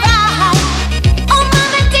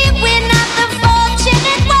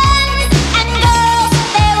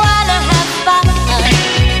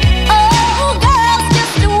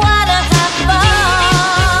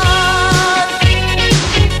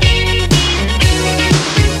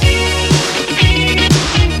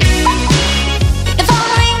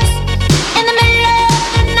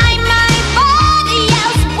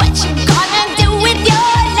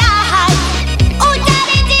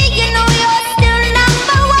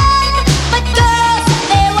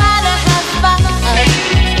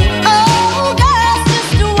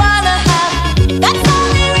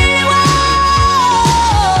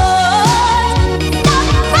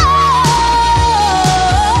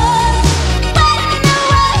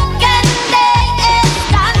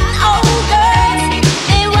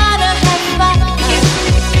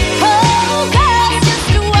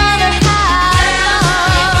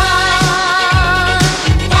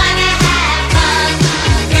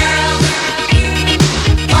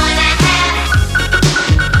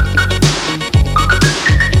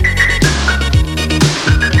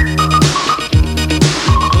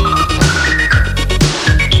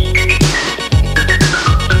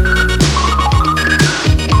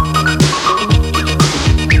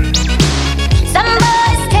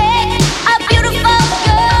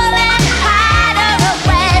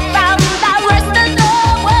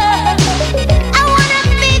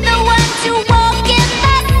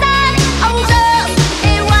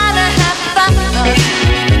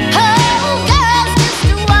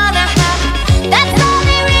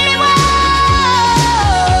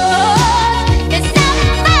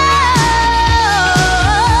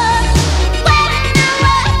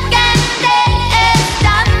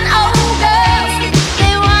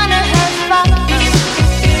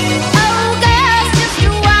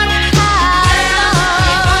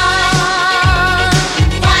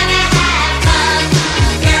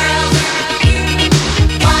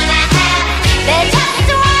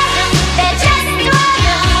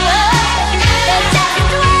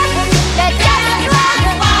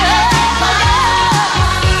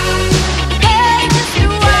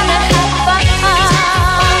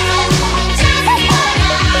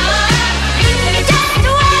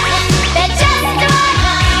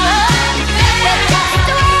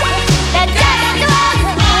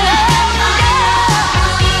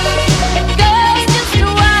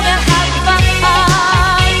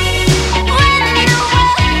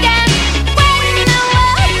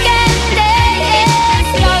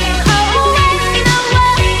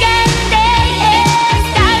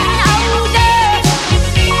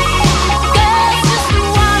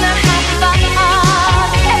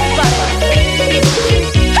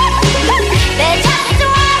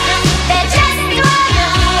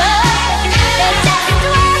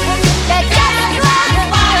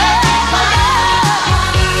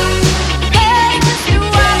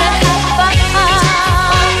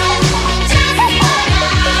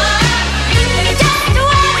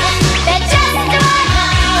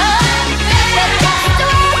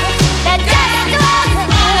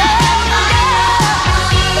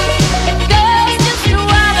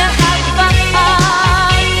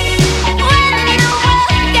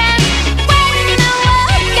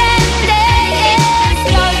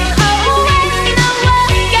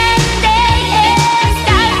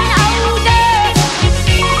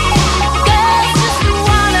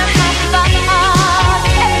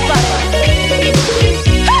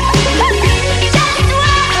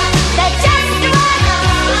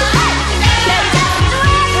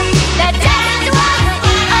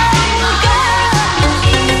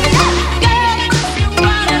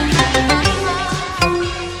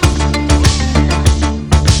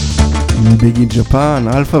big in Japan,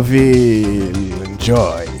 Alphaville.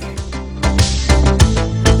 Enjoy.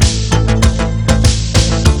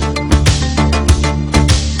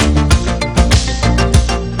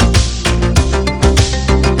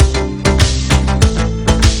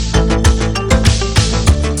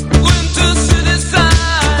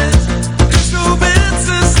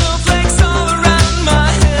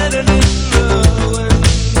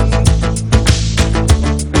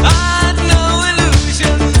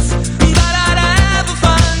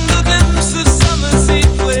 Summer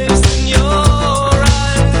seat.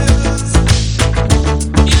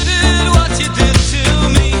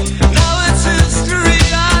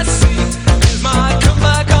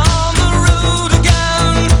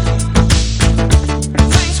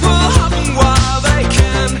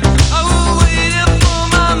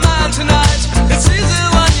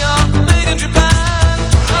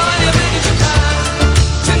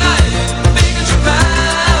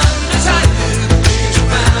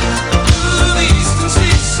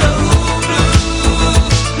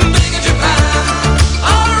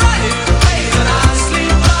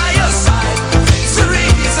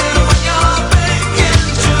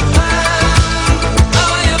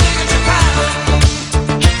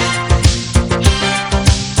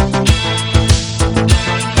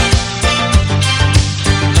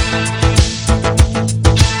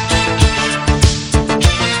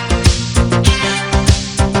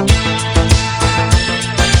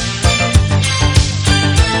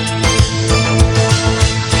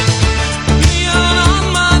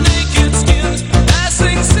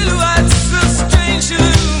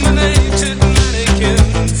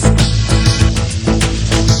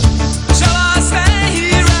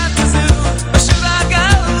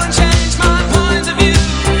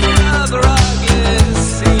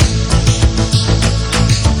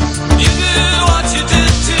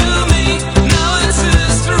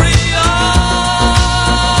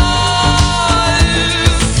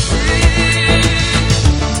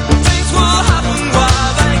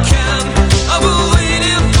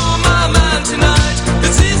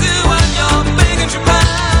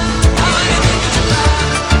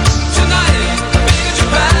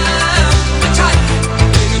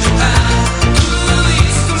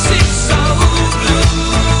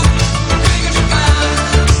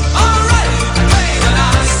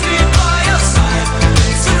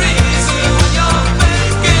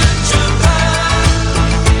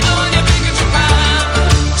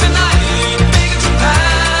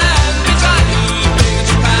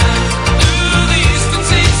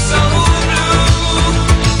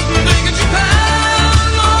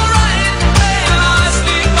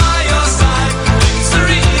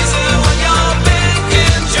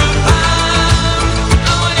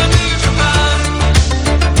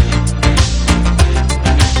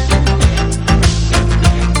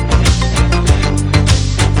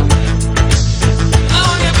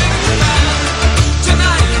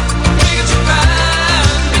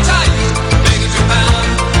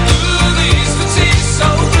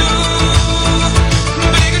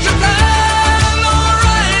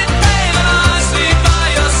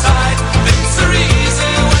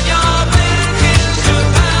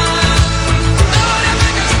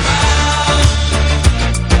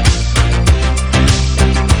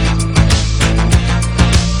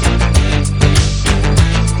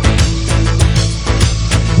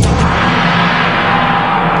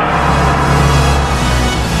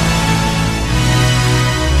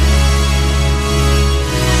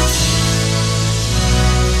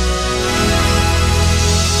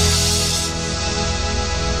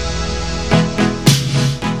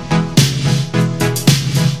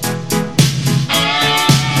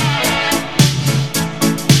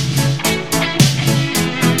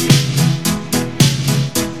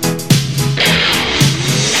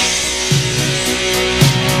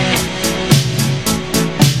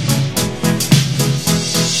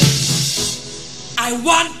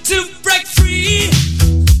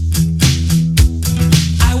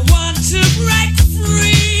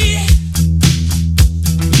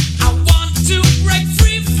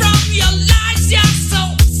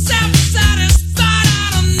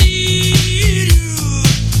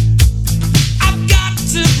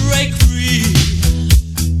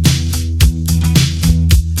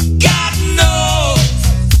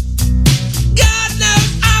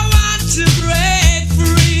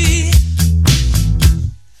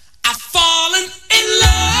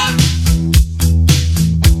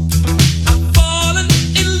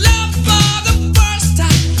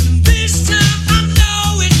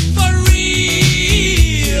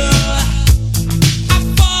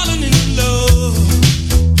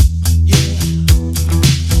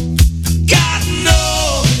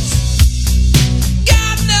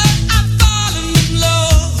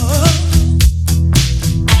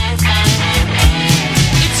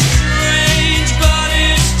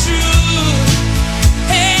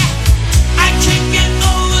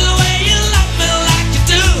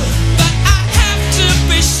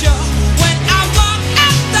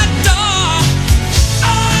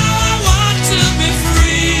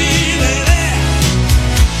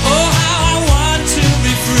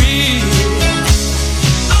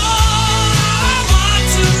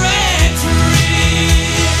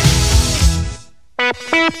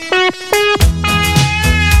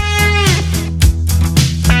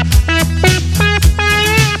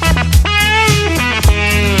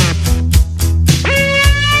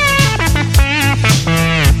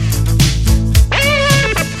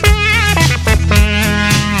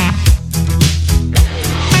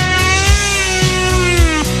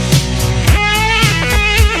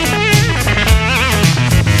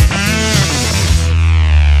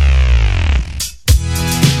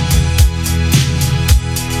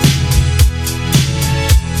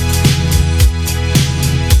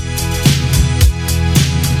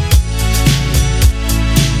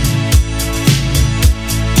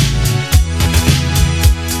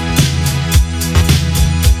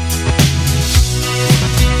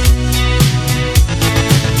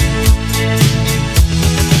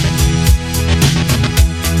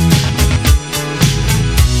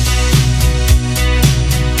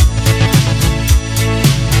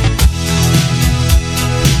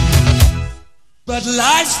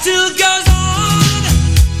 life still goes on.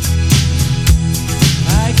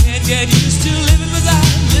 I can't get used to living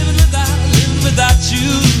without you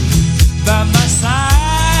by my side.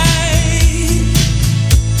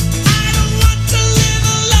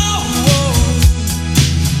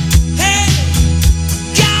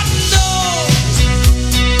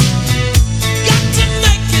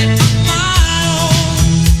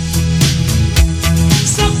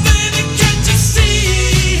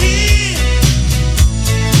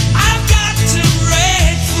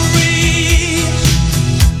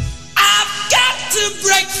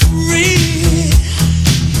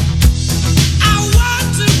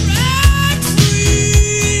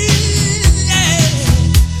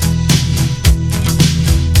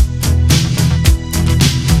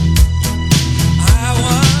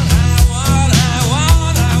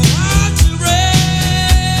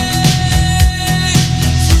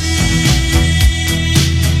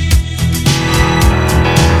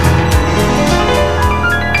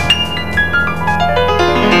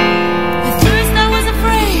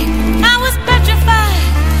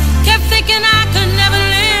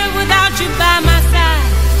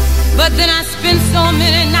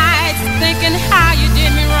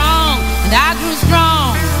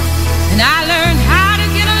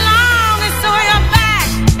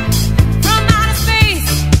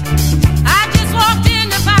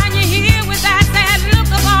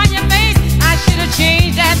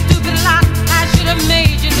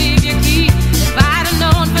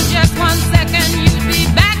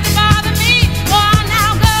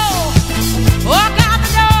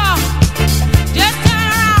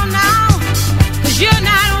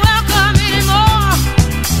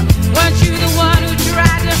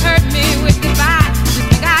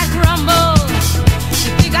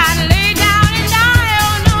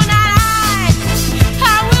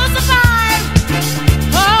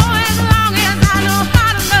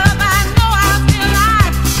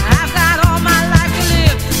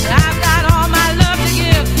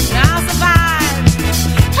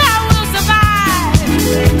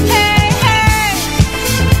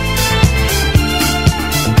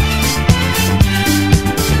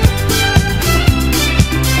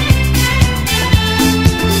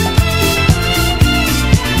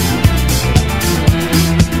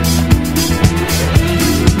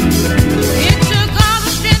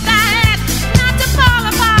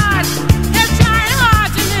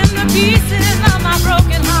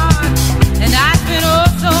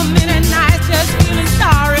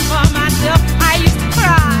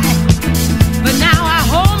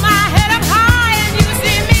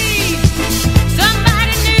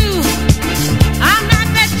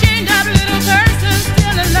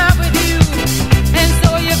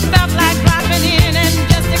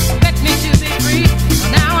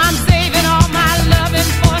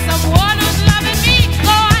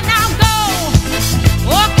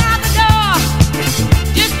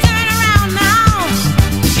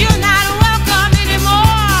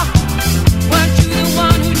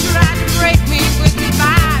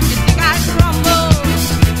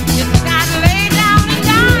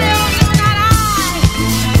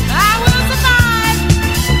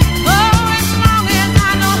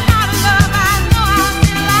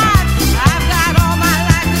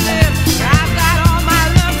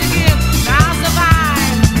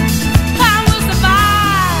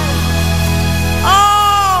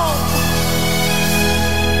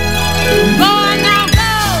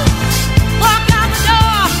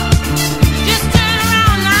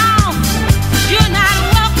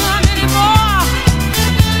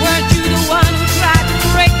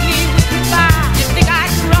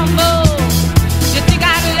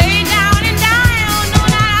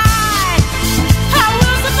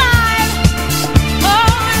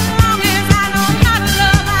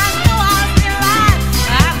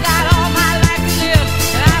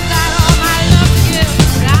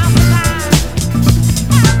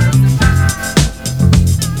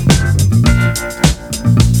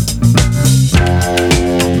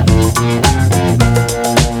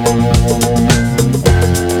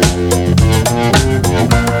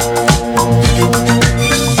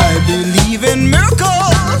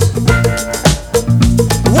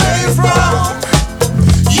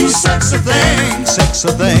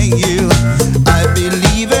 sexy thing, you. I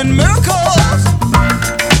believe in miracles.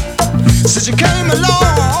 Since you came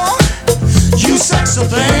along, you sexy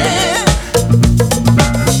thing.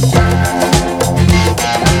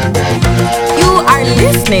 You are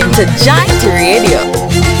listening to Giant Radio.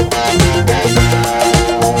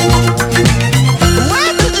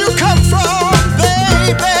 Where did you come from,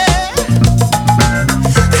 baby?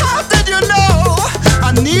 How did you know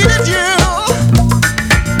I needed you?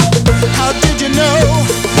 How did you know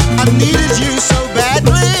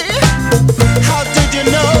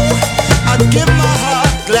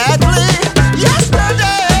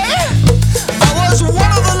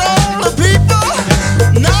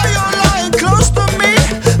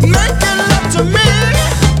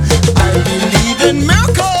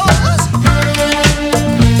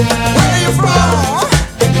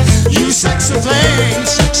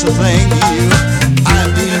sexy thing, you. I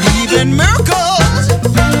believe in miracles.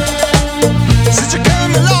 Since you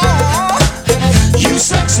came along, you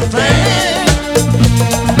sexy thing.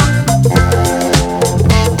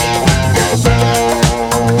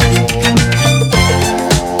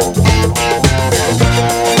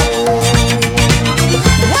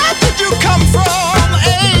 Where did you come from,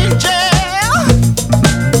 angel?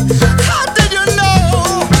 How did you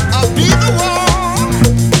know I'll be the one?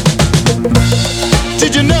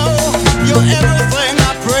 Did you know you're everything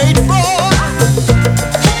I prayed for?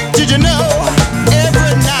 Did you know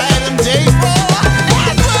every night and day for?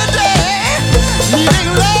 Every day, needing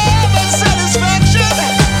love and satisfaction.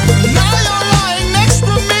 Now you're lying next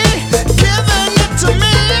to me, giving it to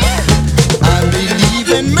me. I believe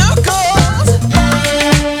in miracles.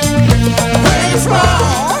 Where you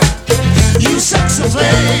from? You sexy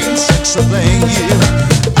thing, you.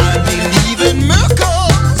 I believe in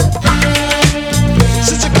miracles.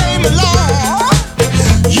 Since you came along,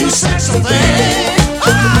 you sexy thing.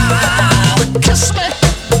 Ah, kiss me,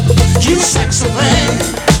 you sexy thing.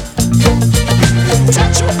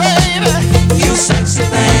 Touch me, baby, you sexy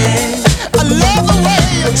thing. I love the way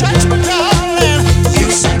you touch me, darling. You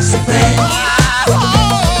sexy thing.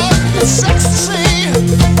 Oh, it's sexy to see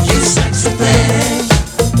you sexy thing.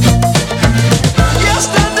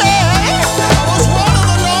 Yesterday, I was one of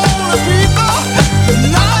the lonely people.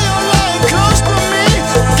 Now you're lying close to me,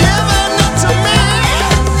 giving it to me.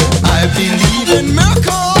 I believe in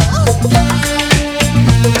miracles.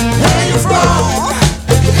 Where you from?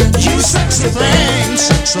 You sexy thing,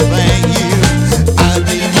 you. I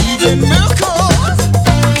believe in miracles.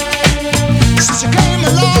 Since you came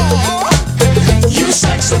along, you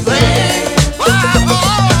sexy thing. Oh,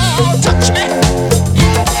 touch me.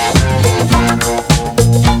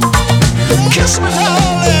 Kiss me,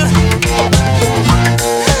 darling.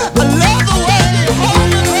 I love the way you hold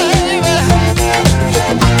me, baby.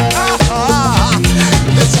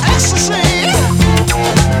 It's ecstasy.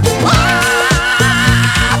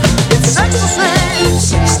 It's ecstasy.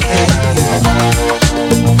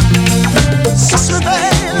 Kiss me,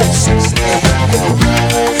 baby.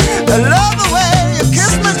 I love the way you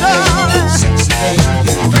kiss me, darling.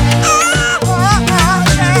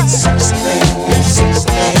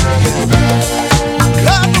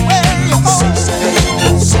 Love the way you hold me.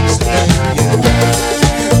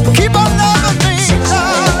 Keep on loving me,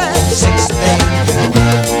 darling.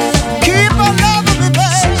 Keep on loving me,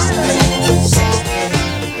 baby.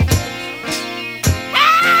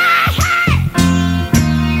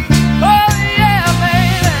 Oh yeah,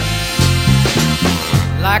 baby.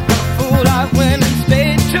 Like a fool, I went and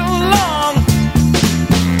stayed too long.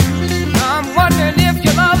 I'm wondering if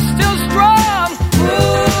your love's still strong.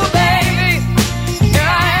 Ooh, baby, here I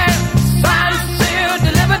am, signed, sealed,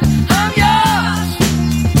 delivered. I'm yours.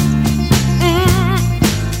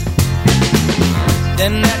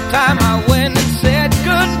 Then that time I went and said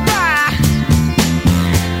goodbye.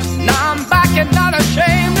 Now I'm back and not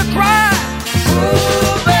ashamed to cry.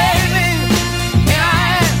 Ooh, baby, here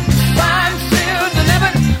I am, signed, sealed,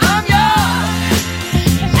 delivered. I'm yours.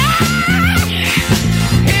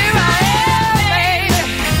 Here I am, baby.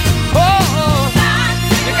 Oh,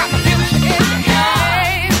 you got my future in your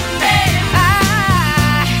hands.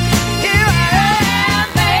 Here I am,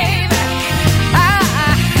 baby.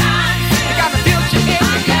 You got my future in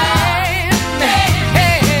your hands.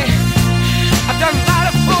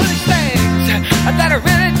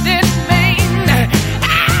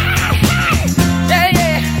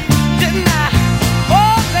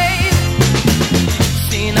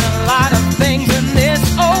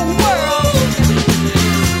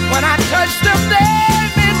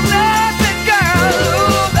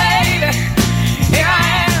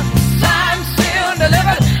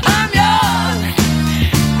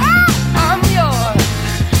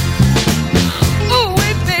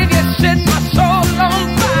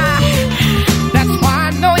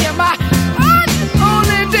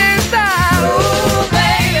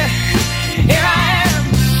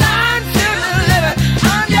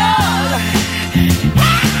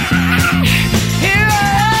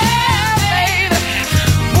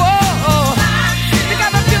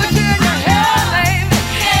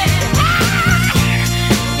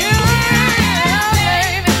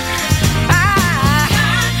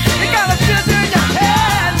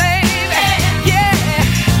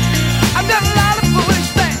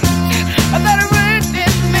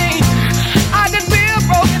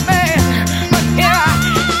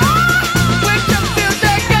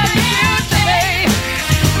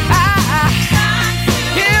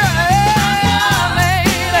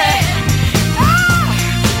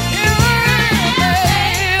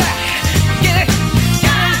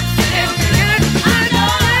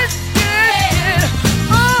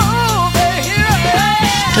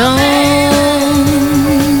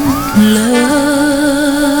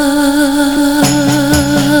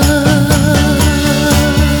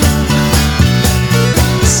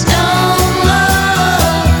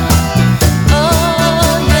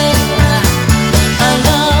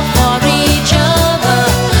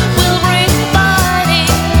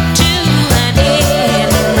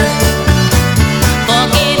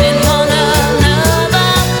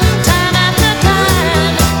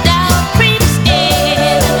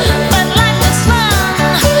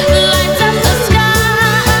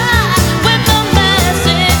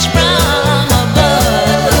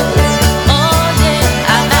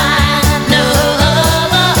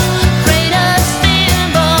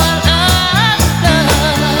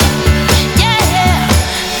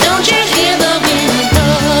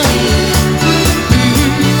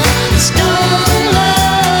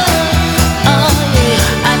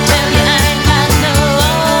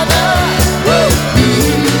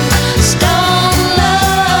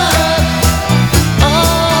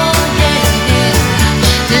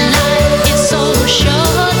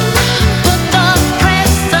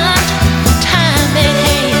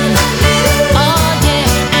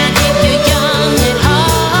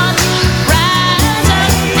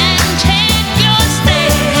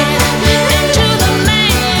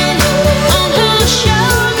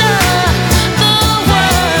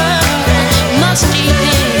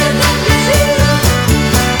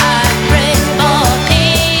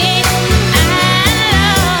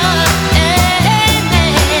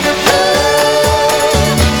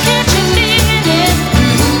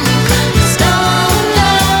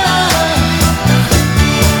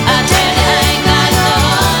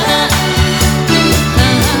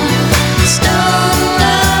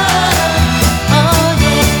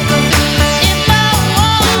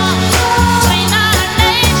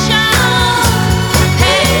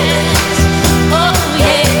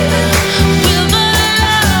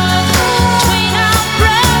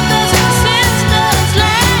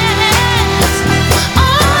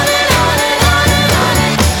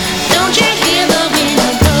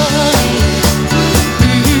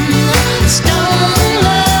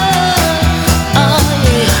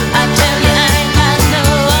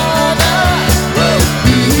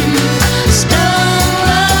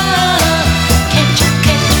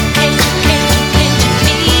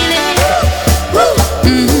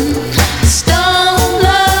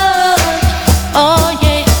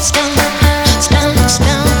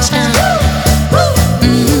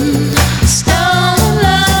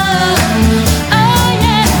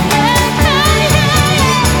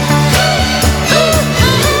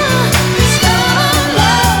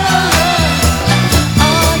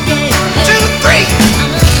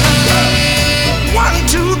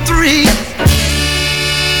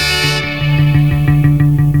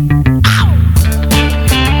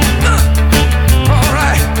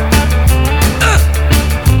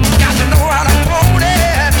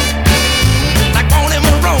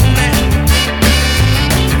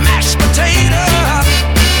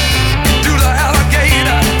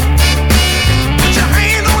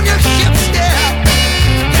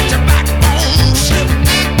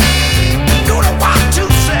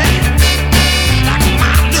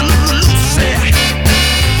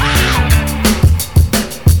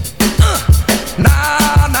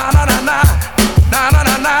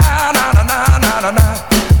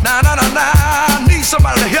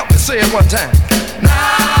 one time.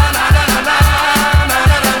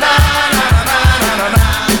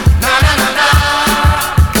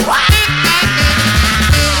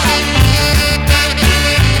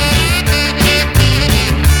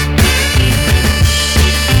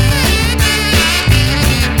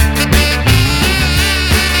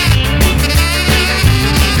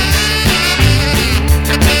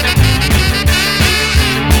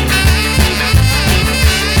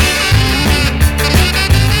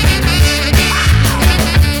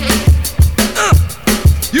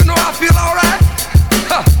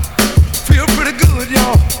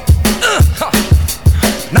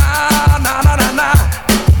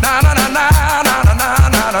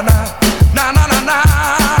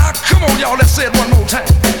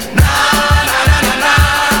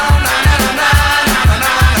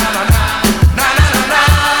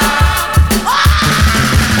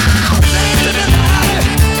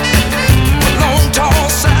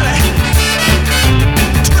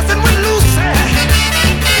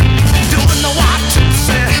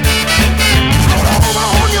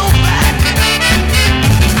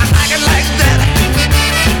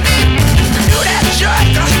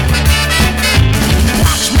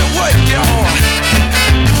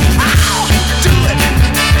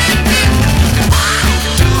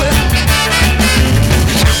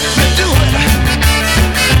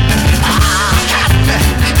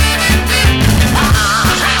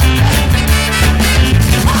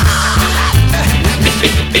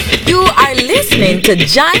 listening to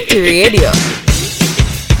Giant Radio.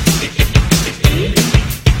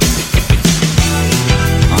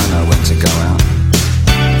 I know when to go out,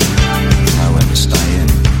 know when to stay in,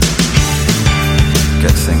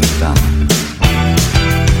 get things done.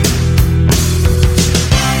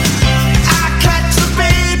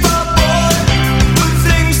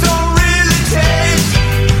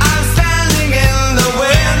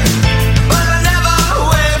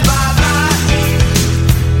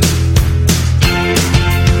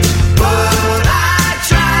 But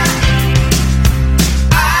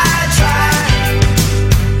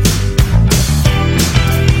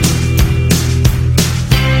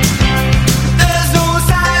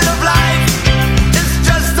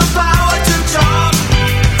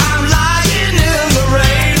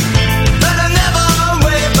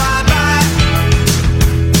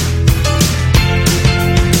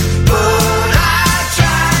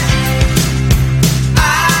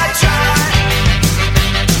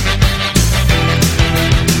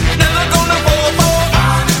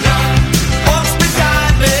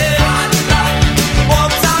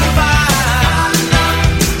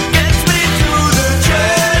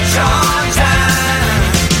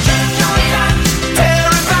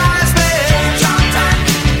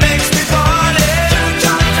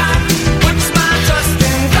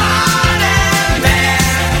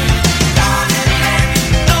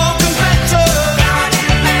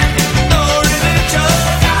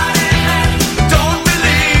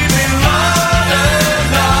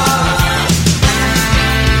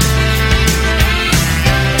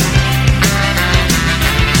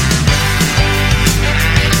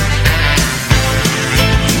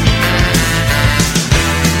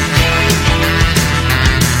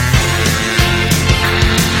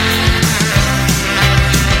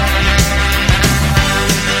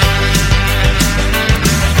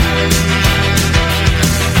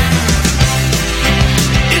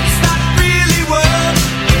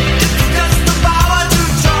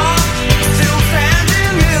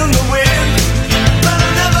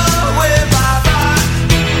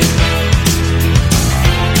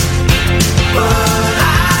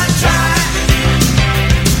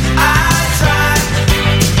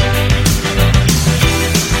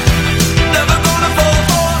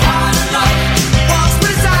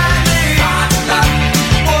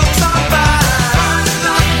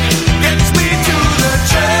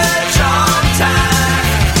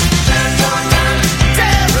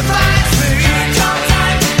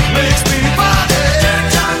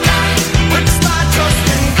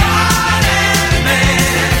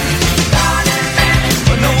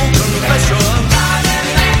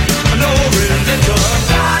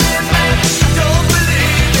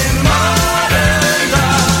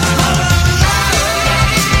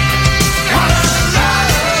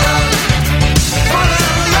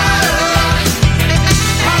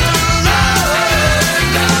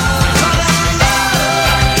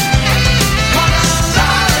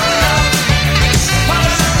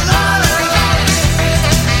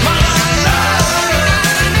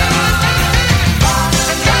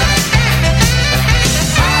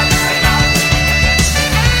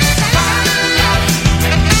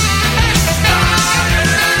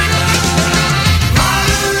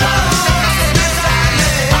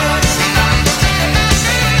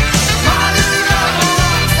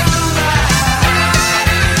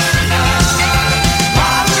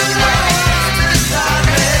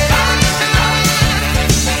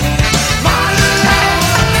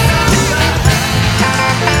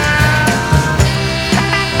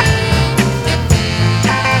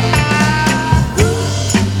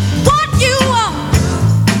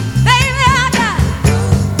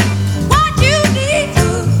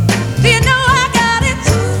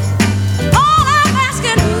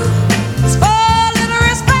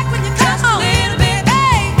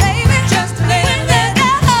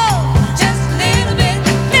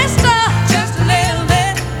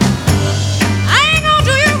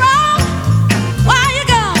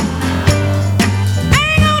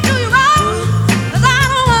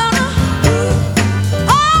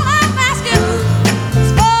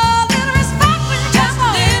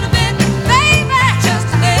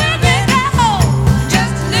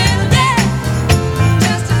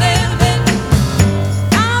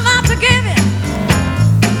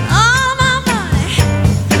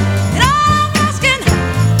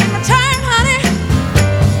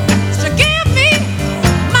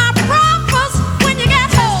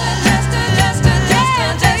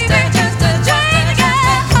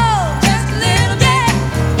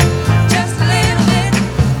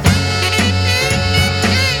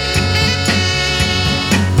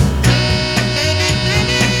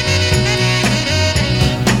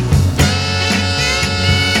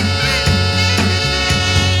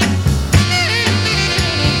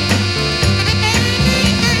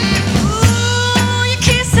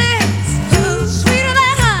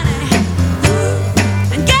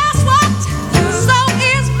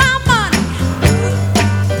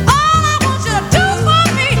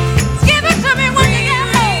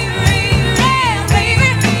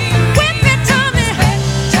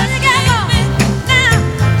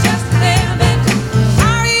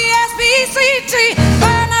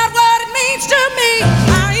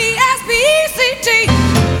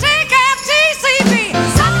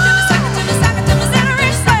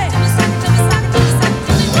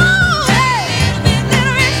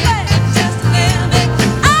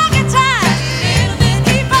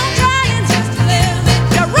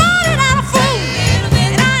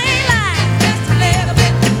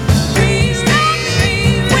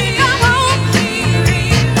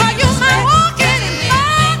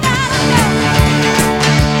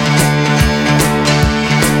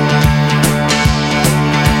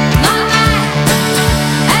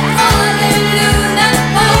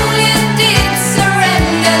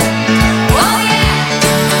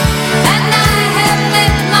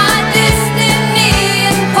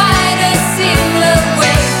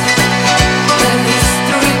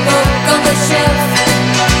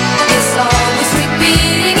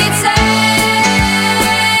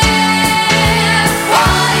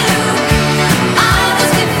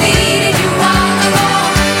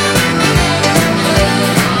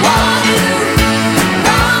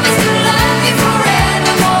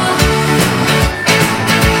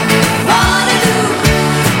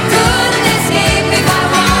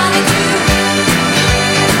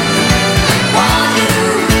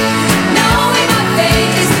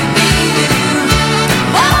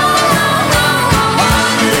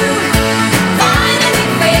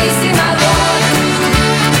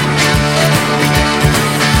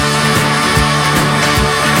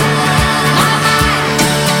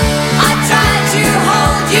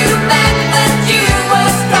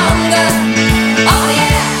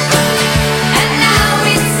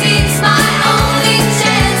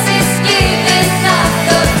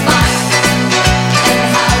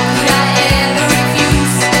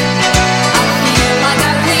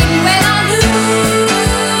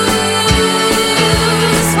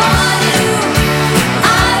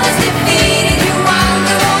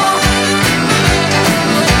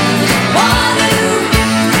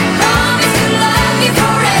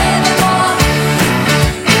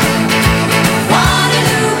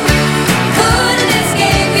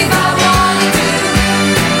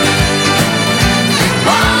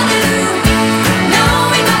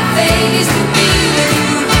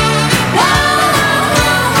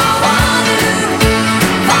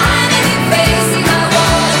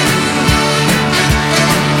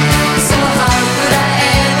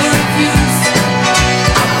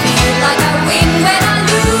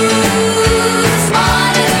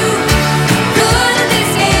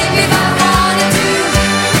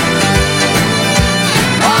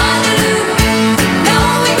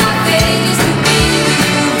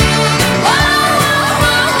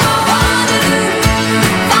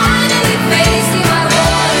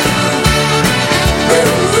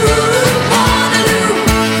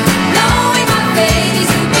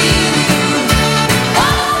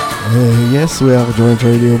Yes, we are Joint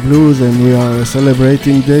Radio Blues, and we are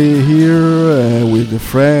celebrating day here with the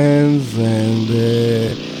friends, and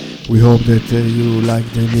we hope that you like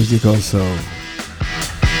the music also.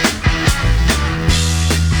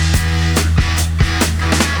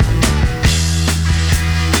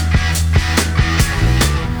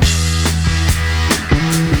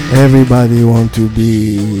 Everybody want to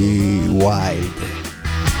be wild.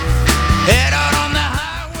 Head out on the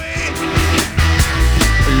highway,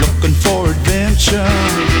 looking for adventure,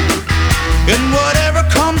 and whatever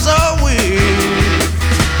comes our way.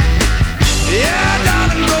 Yeah,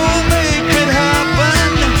 darling, go make it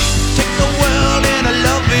happen. Take the world in a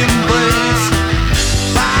loving embrace.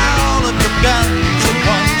 Fire all of your guns at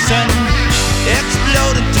once and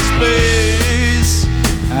explode into space.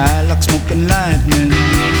 I like smoking lightning,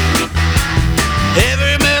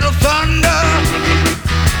 heavy metal thunder,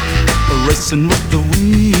 racing with the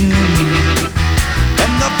wind,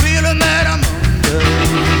 and the feeling that I'm under.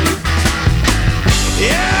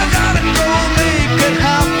 Yeah, gotta go make it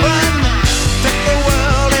happen. Take the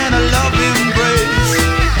world in a loving embrace.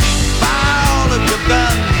 Fire all of your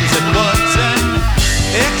guns at once and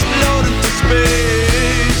explode into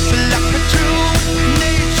space. Like a true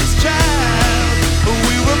nature's child,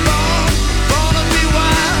 we were born to be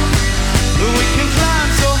wild. We can climb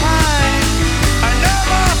so high, I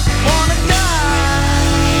never wanna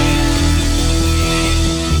die.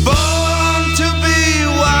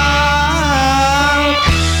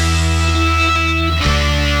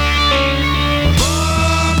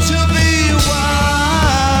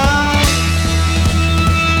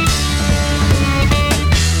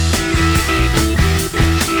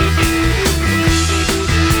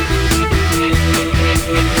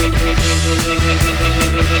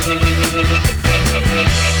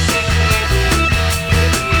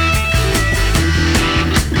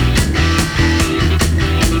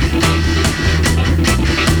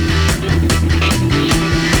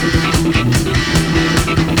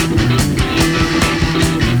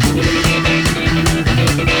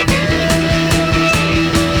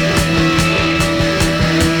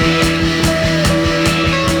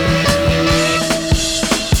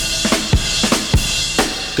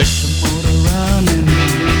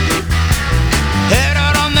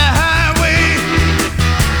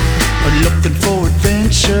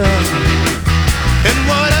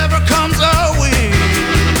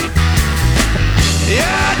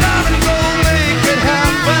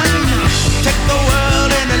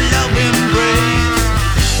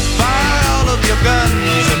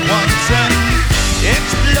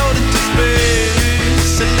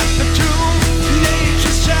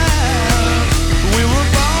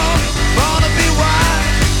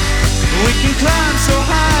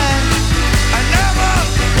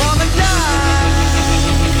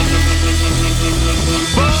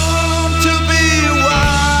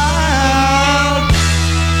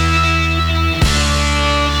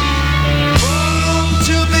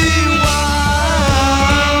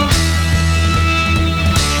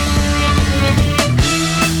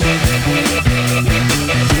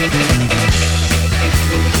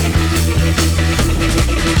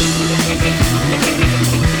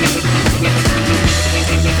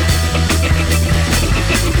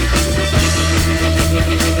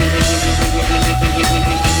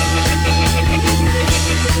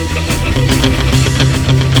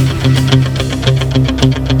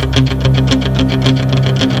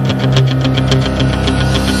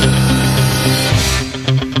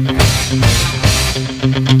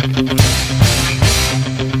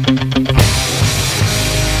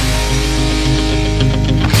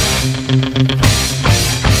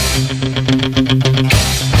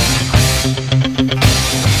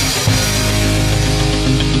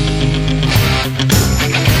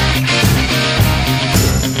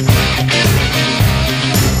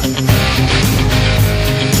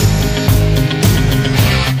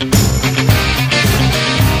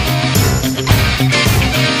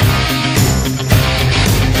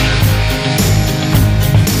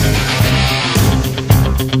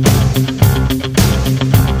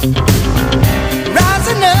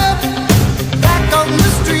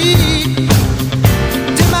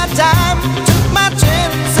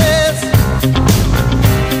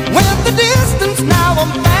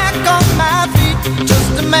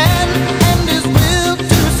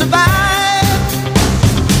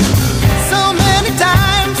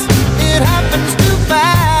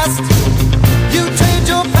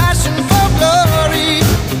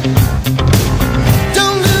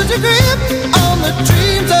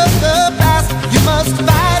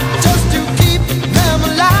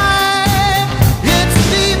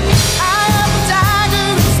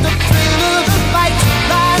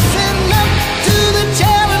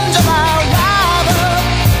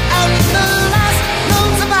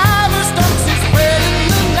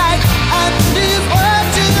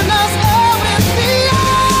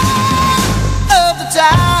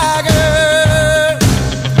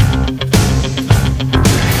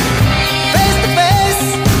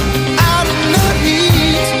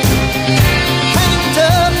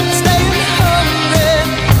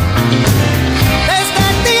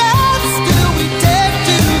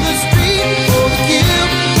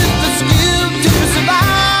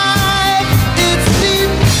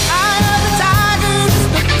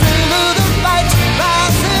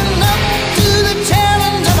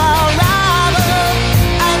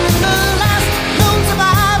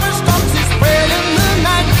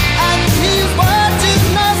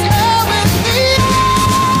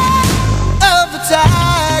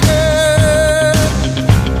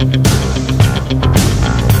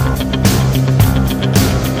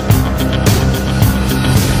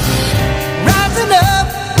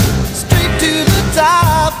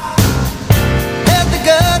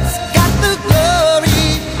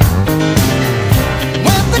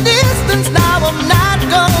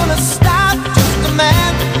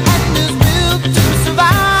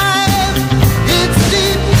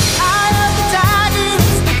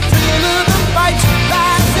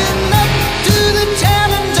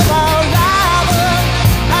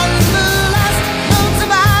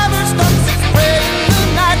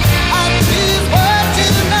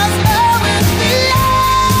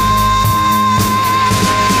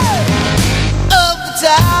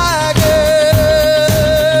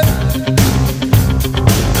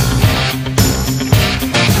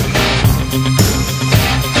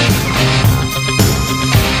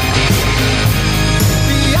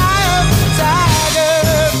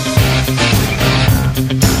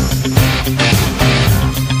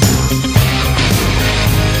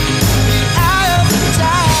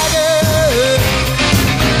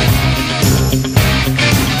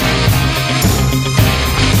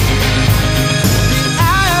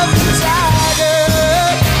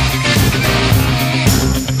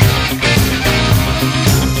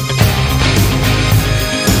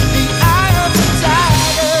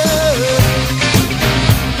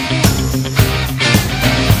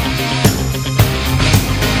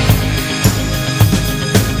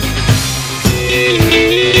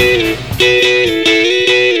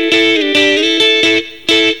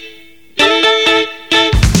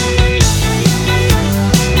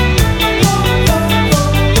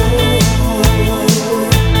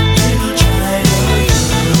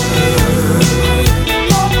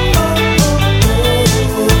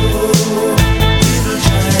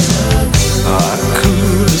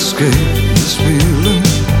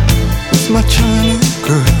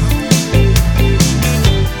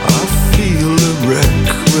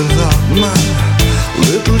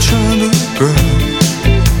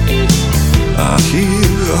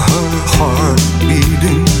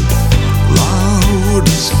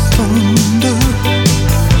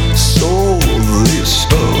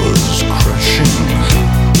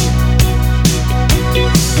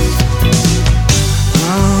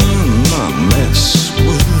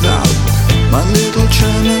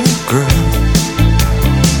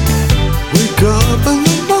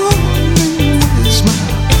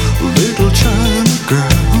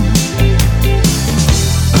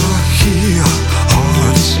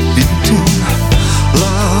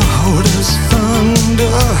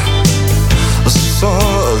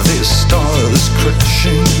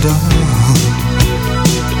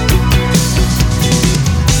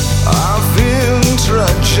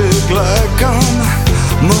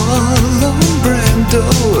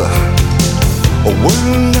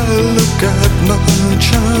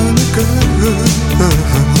 China girl.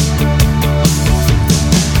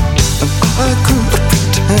 I could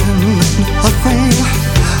pretend nothing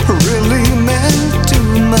really meant too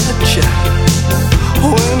much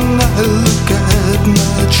when I look at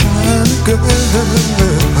my China girl.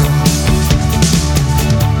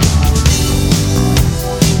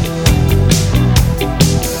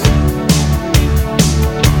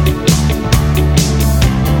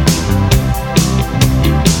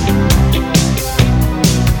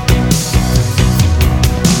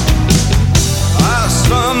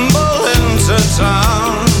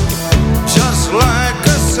 Town, just like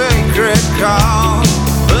a sacred cow.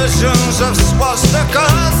 Visions of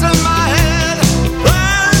swastikas in my head,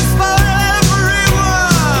 plans for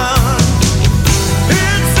everyone.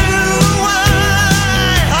 It's in the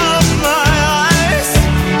way of my eyes.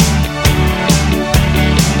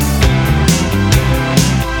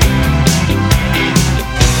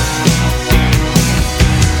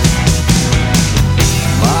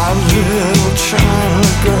 My little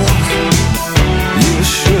China girl, you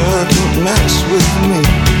shouldn't mess with me.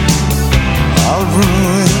 I'll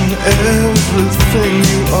ruin everything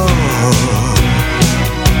you are.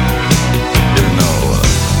 You know,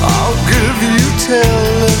 I'll give you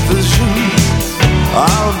television,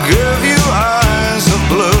 I'll give you eyes of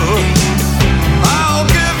blue, I'll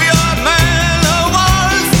give you a man who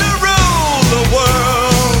wants to rule the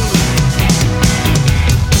world.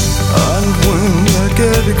 And when I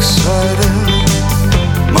get excited,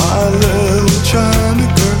 my little China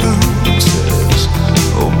girl says,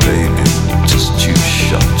 oh baby, just you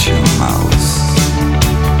shut your mouth.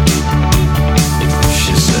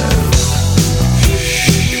 She says,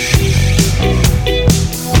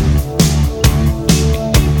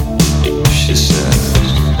 she says,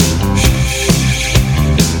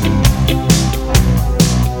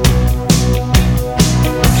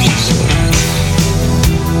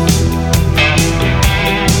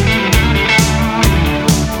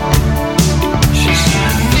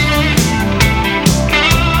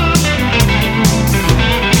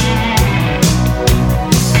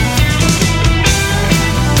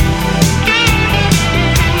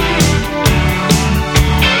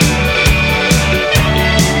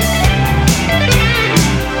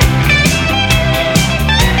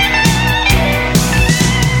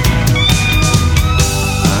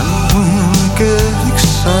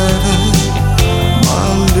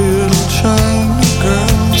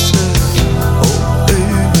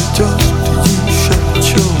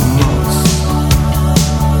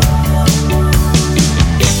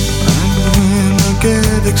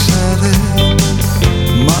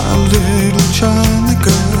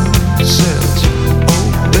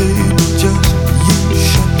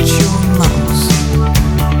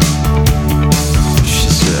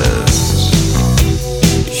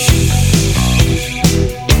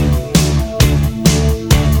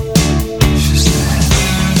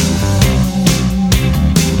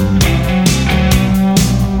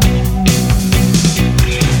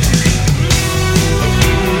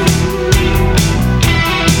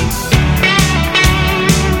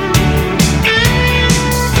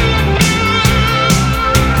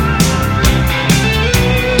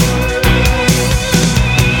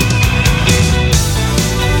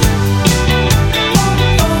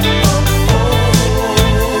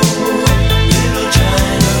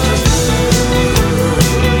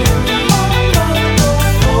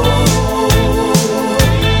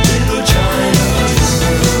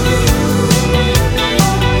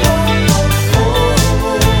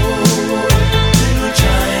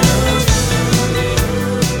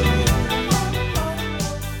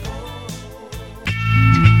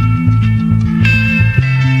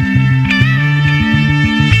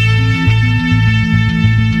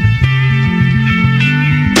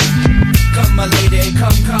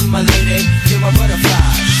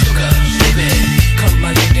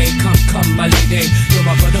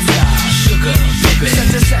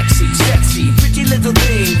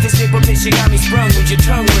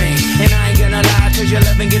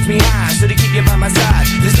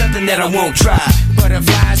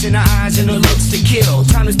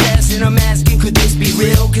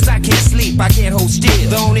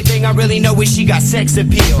 she got sex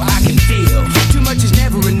appeal, I can feel. Too much is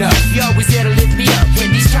never enough. You always there to lift me up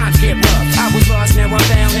when these times get rough. I was lost, now I'm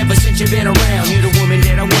found. Ever since you've been around, you're the woman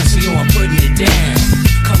that I want, so yo, I'm putting it down.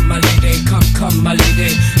 Come my lady, come my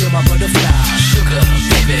lady, you're my butterfly, sugar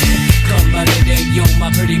baby. Come my lady, you're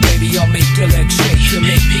my pretty baby, I'll make your legs shake, you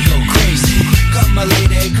make me go crazy. Come my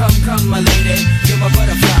lady, come my lady, you're my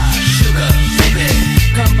butterfly, sugar baby.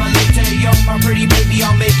 Come my lady, you're my pretty baby,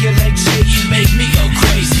 I'll make your legs shake, you make me go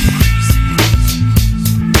crazy.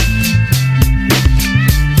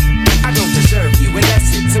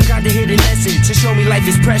 life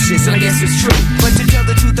is precious, and I guess it's true. But to tell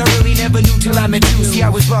the truth, I really never knew till I met you. See, I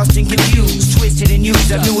was lost and confused, twisted and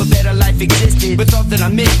used. I knew a better life existed, but thought that I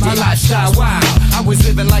missed it. My lifestyle wild, I was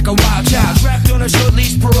living like a wild child, trapped on a short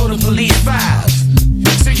leash, parole to police files.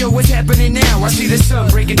 So yo, what's happening now? I see the sun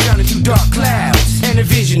breaking down into dark clouds, and a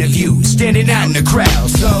vision of you standing out in the crowd.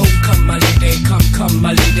 So come my lady, come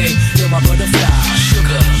my lady, you're my butterfly,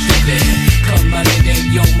 sugar baby. Come my lady,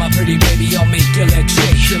 you're my pretty baby, I'll make your legs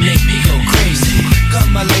shake, you make me go crazy.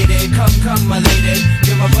 Come my lady, come my lady,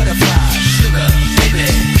 you're my butterfly, sugar baby.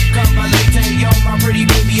 Come my lady, you're my pretty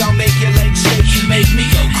baby, I'll make your legs shake, you make me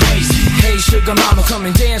go crazy. Hey sugar mama, come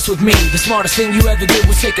and dance with me. The smartest thing you ever did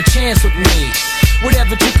was take a chance with me.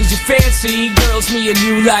 Whatever tickles your fancy, girls, me and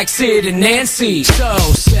you like Sid and Nancy. So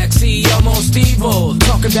sexy, almost evil,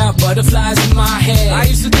 talking about butterflies in my head. I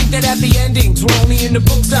used to think that happy endings were only in the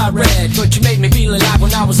books I read, but you made me feel alive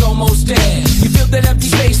when I was almost dead. You filled that empty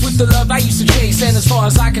space with the love I used to chase, and as far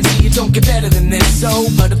as I can see, it don't get better than this. So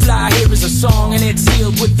Butterfly, here is a song, and it's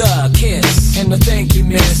sealed with a kiss and a thank you,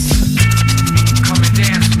 miss. Come and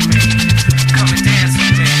dance with me, come and dance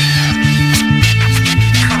with me.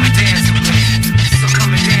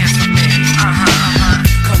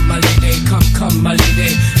 Come my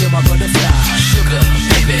lady, you're my butterfly, sugar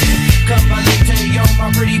baby. Come my lady, you're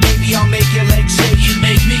my pretty baby, I'll make your legs shake, you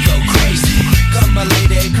make me go crazy. Come my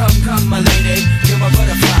lady, come my lady, you're my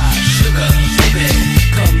butterfly, sugar baby.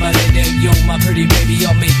 Come my lady, you're my pretty baby,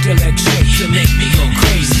 I'll make your legs shake, you make me go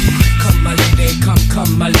crazy. Come my lady, come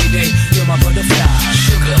my lady, you're my butterfly,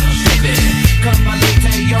 sugar baby. Come my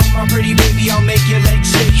lady, you're my pretty baby, I'll make your legs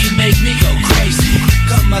shake, you make me go crazy.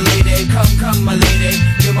 Come my lady, come my lady,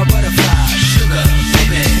 you're my butterfly, sugar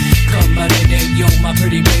baby. Come my lady, you're my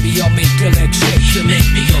pretty baby, I'll make your legs shake, you make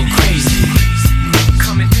me go crazy.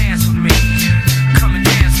 Come and dance with me, come and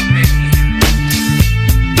dance with me.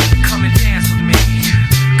 Come and dance with me,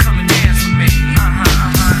 come and dance with me.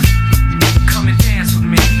 Come and dance with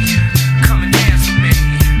me, come and dance with me.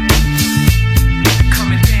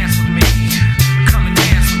 Come and dance with me, come and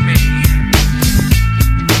dance with me.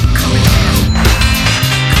 Come and dance with me.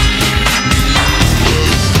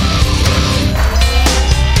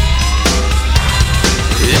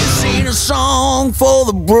 This ain't a song for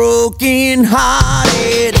the broken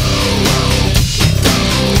hearted.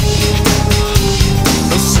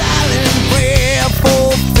 A silent prayer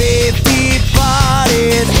for faith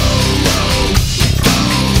departed.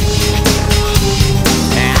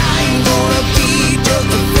 I ain't gonna be just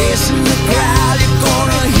a face in the crowd. You're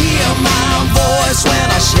gonna hear my voice when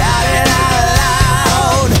I shout it out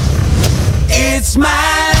loud. It's my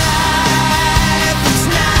life, it's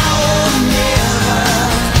now or never.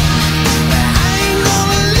 I ain't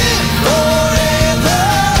gonna live forever.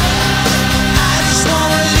 I just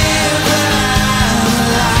wanna live when I'm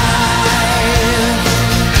alive.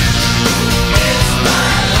 It's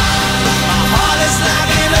my life, my heart is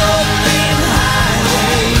like an open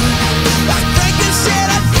highway. Like Franklin said,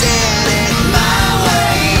 I did it my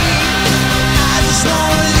way. I just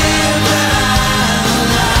wanna live when I'm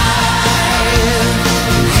alive.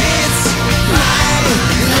 It's my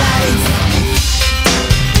life.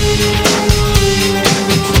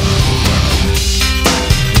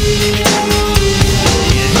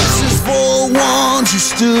 This is for ones who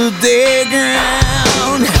stood their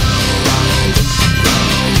ground.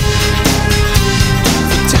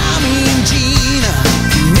 For Tommy and Gina,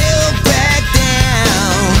 who never back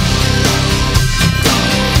down.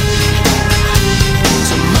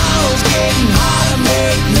 Tomorrow's getting harder,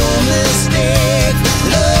 make no mistake.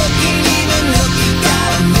 Look ain't even look, you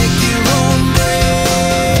gotta make your own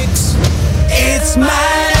breaks. It's my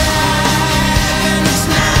life, and it's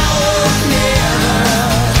now or never.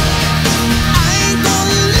 I ain't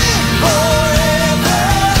gonna live forever.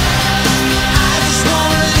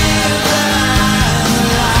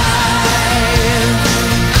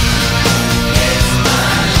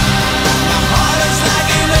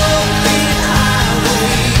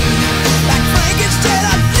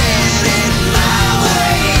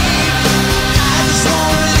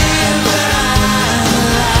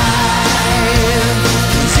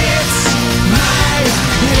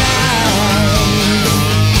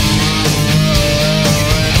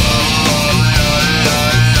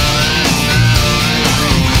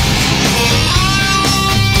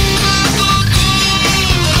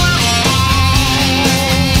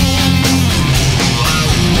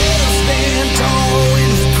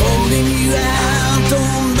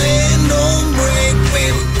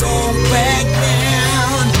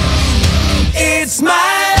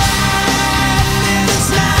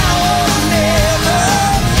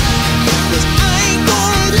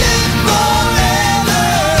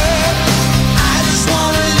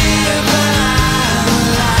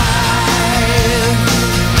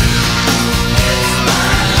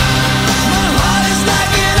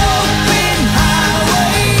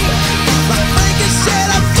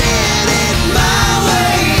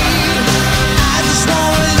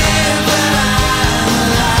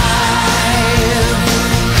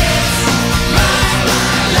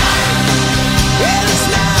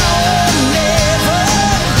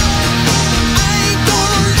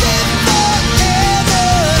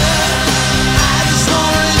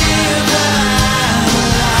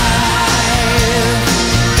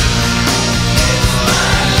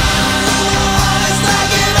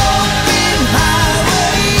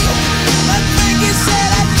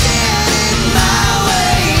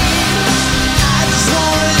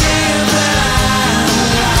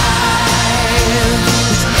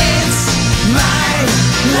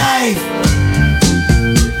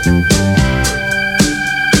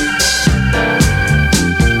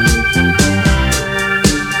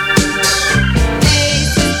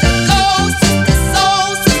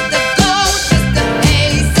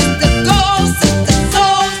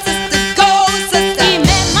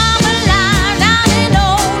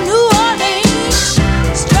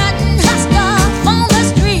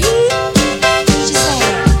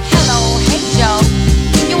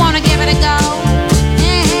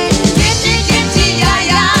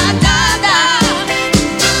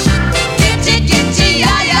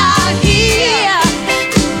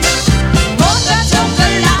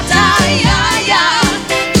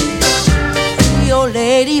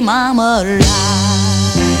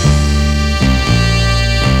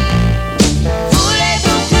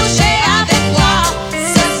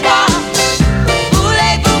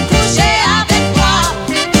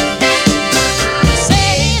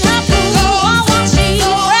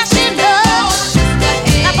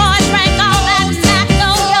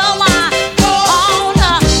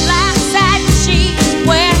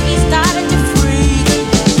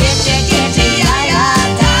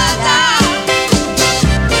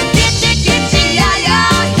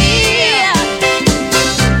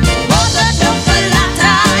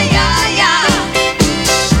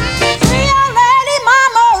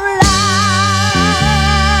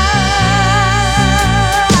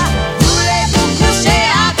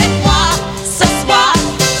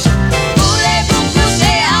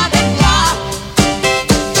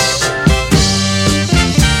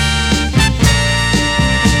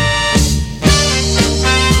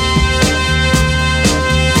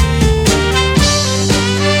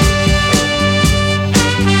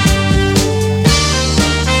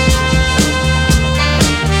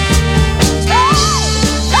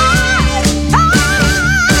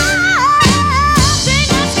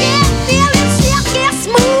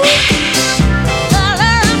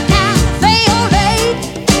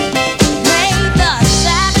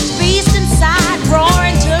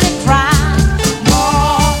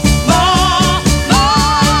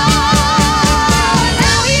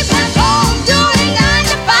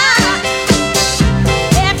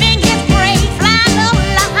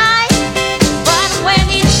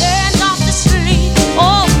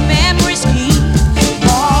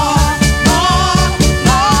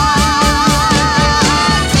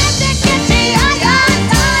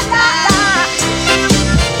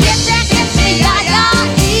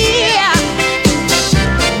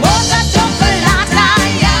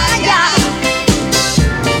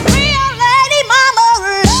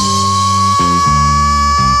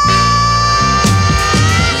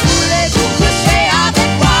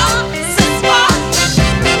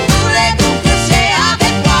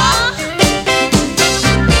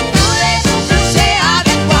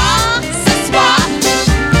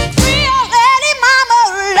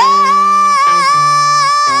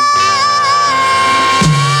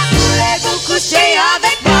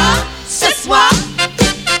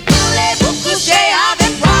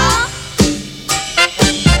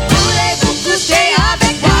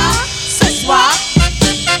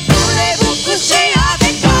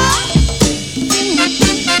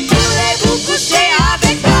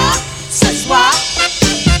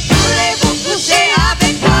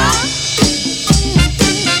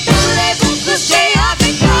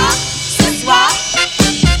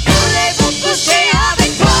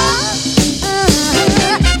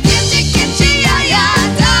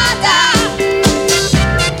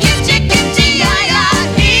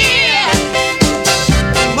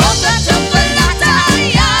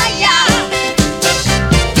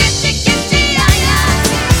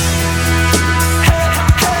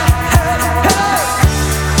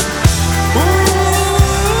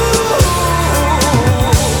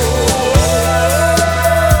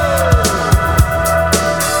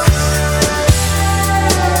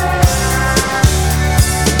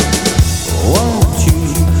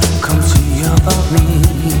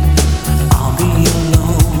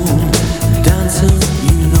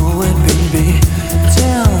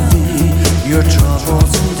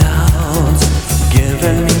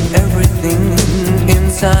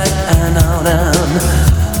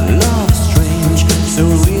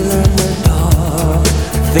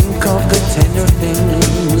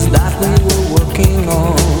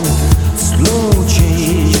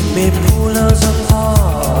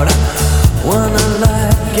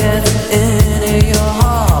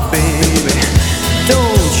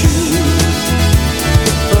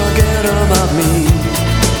 me.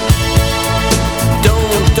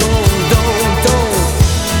 Don't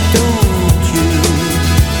you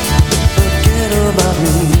forget about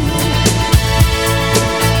me.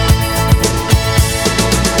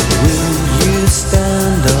 Will you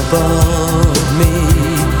stand above me?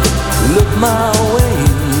 Look my way,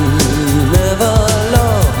 never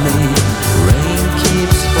love me. Rain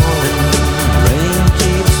keeps falling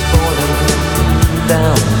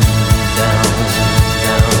down, down,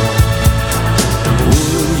 down.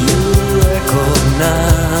 Will you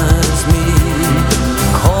recognize me?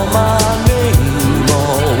 Call my name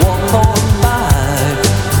or walk on by.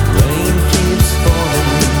 Rain keeps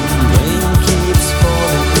falling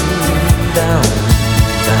down,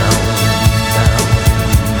 down, down,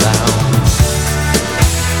 down.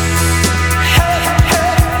 Hey, hey,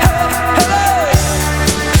 hey, hey.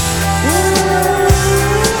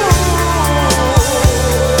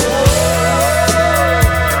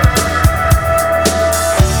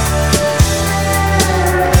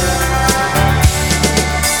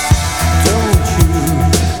 Don't you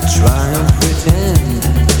try and pretend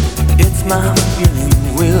it's my feeling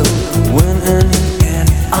will win in the end.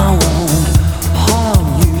 I won't harm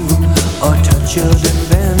you or touch your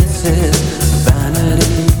defenses.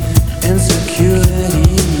 Vanity, insecurity.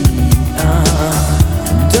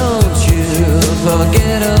 Don't you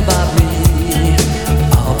forget about me.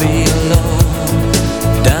 I'll be alone,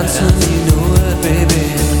 dancing, you know it, baby.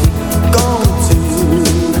 Going to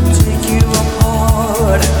take you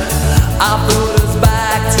apart. I put us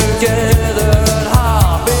back together at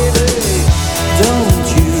heart, baby. Don't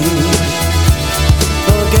you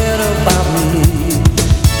forget about me.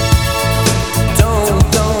 Don't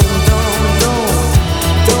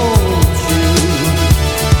you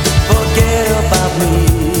forget about me.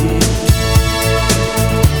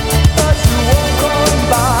 As you walk on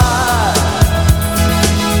by,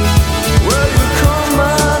 will you call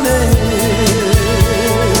my name?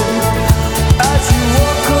 As you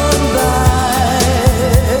walk on by,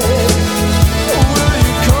 will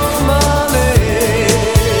you call my name?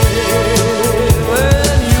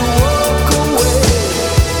 When you walk away,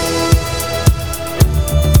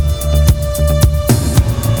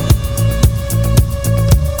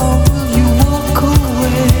 oh, will you walk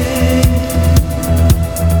away?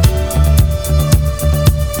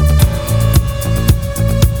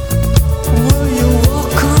 Will you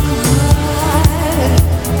walk on by?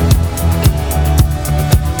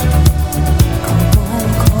 Come on,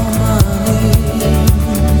 call my name.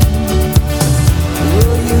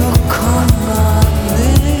 Will you call my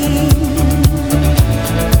name?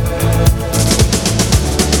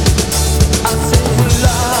 I say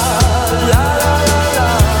la la la la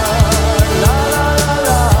la la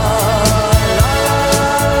la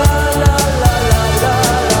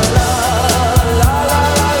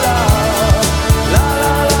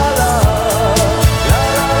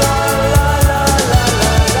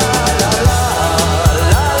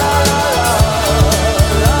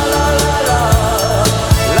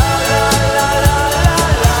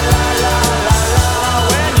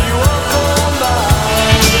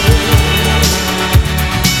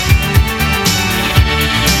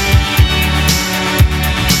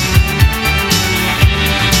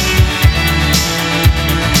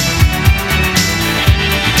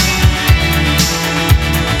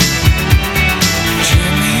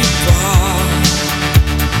Jimmy Bob,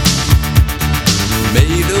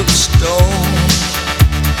 made of stone.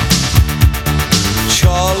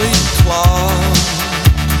 Charlie Clark,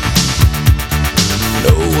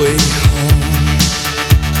 no way home.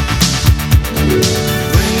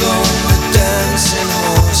 Bring on the dancing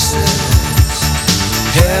horses,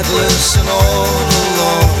 headless and all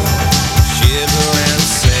alone. Shiver and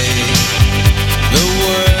say the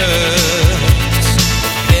words,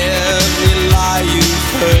 every lie you've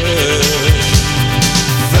heard.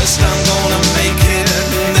 First I'm gonna make it,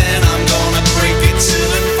 and then I'm gonna break it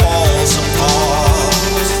till it falls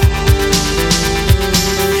apart.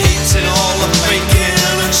 Hating all the faking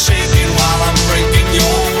and shaking while I'm breaking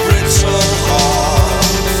your brittle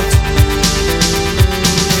heart.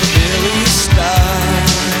 Billy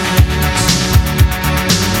Stars,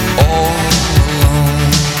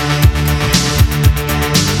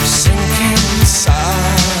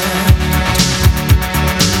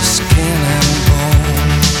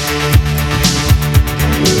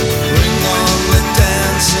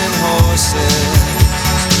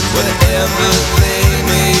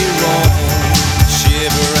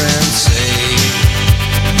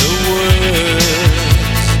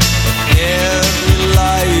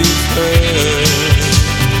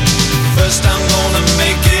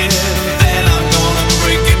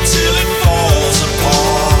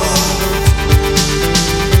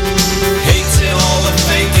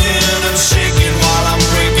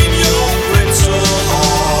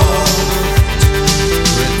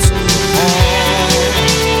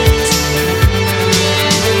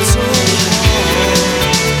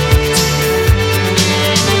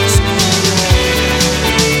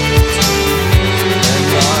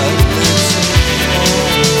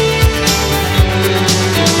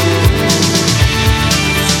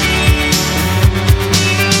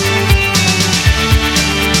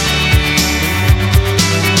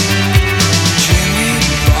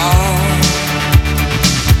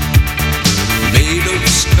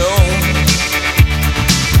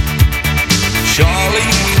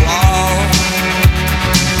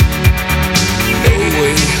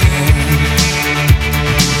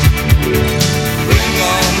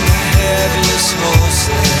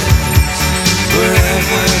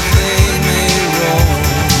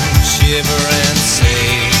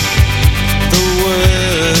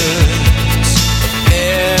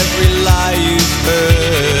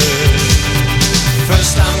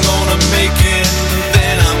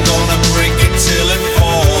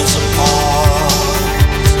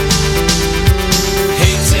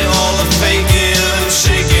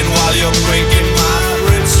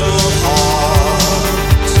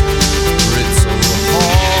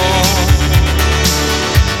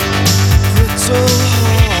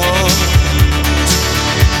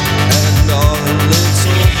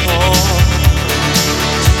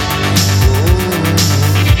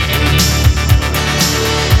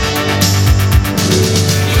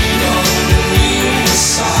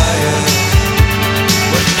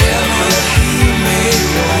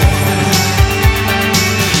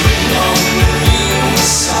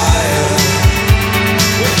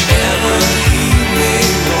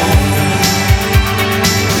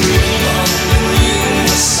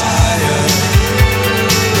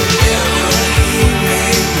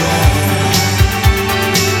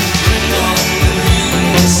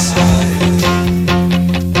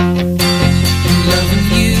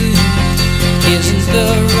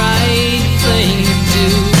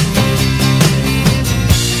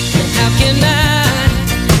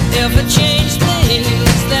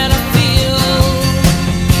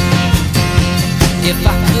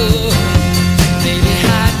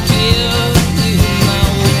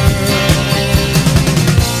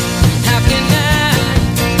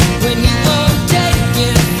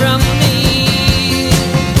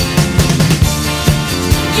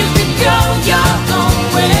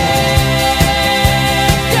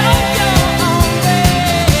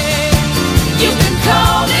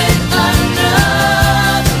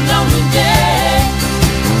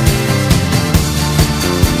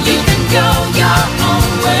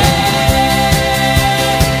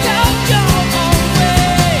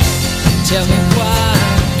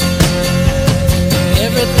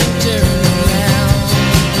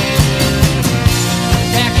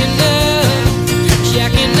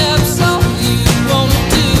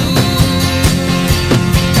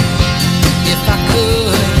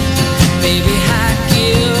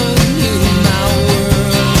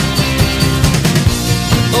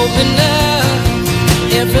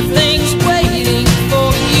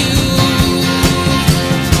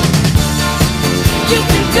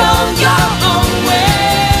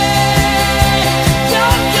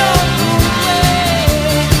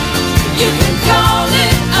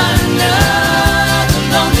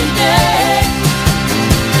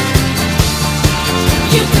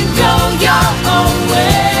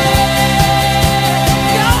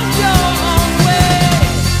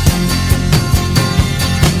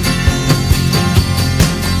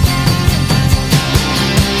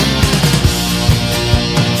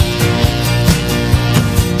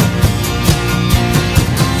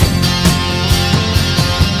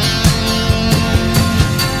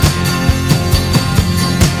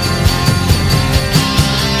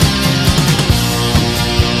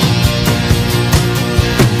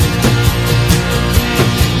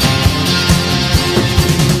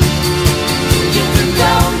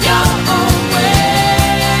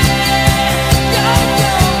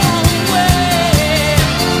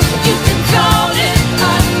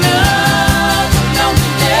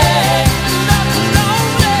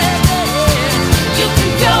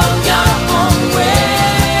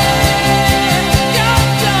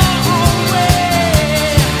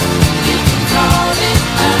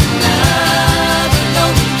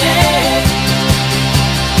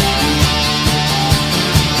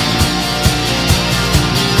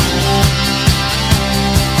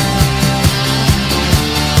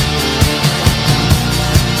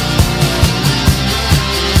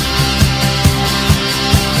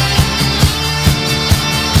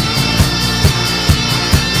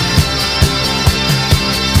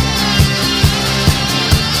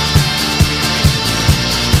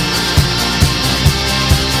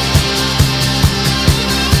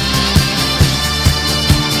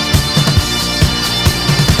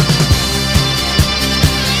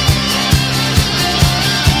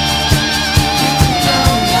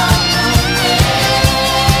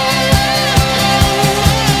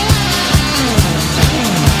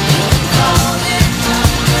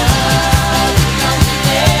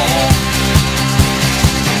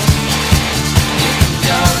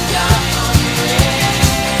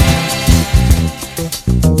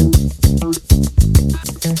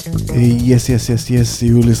 Yes.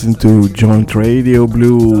 You listen to Joint Radio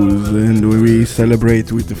Blues, and we celebrate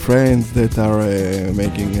with the friends that are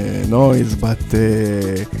making noise, but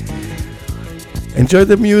enjoy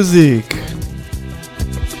the music.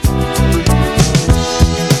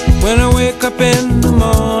 When I wake up in the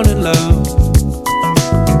morning, love,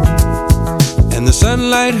 and the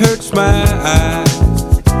sunlight hurts my eyes,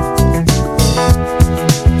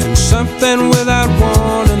 and something without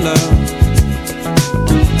warning, love,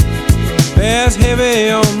 bears heavy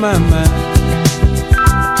on my mind.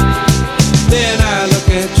 Then I look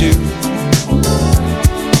at you,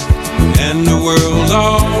 and the world's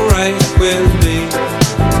alright with me.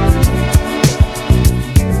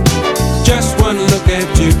 Just one look at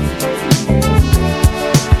you,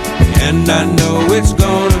 and I know it's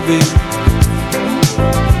gonna be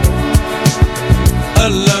a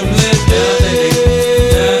lovely day.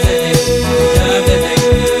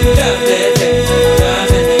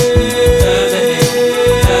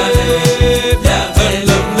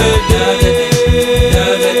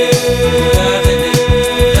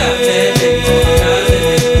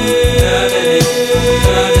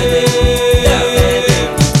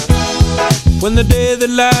 When the day that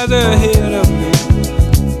lies ahead of me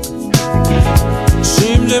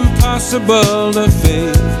seems impossible to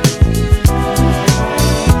face,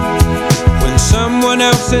 when someone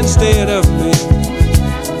else instead of me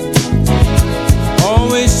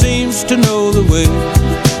always seems to know the way,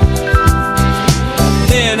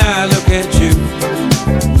 then I look at you,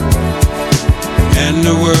 and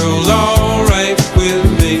the world's alright with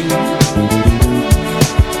me.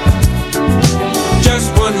 Just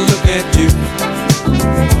one look at you,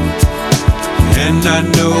 and I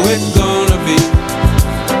know it's gonna be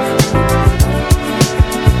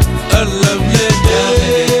a lovely day.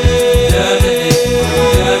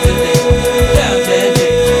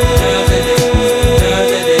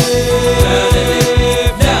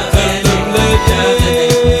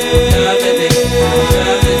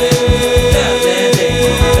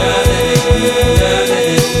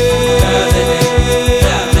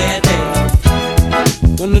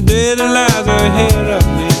 When the day that lies ahead of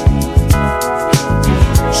me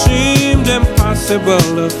seems impossible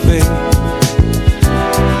to face,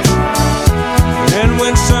 and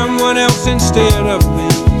when someone else instead of me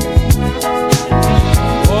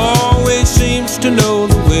always seems to know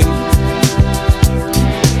the way,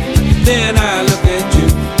 then I look at you,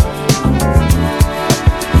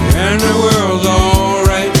 and the world's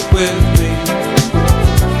alright with me.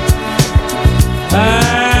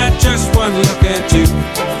 I just one look at you,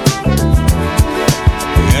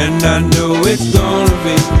 and I know it's gonna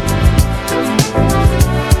be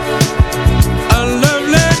a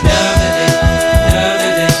lovely day.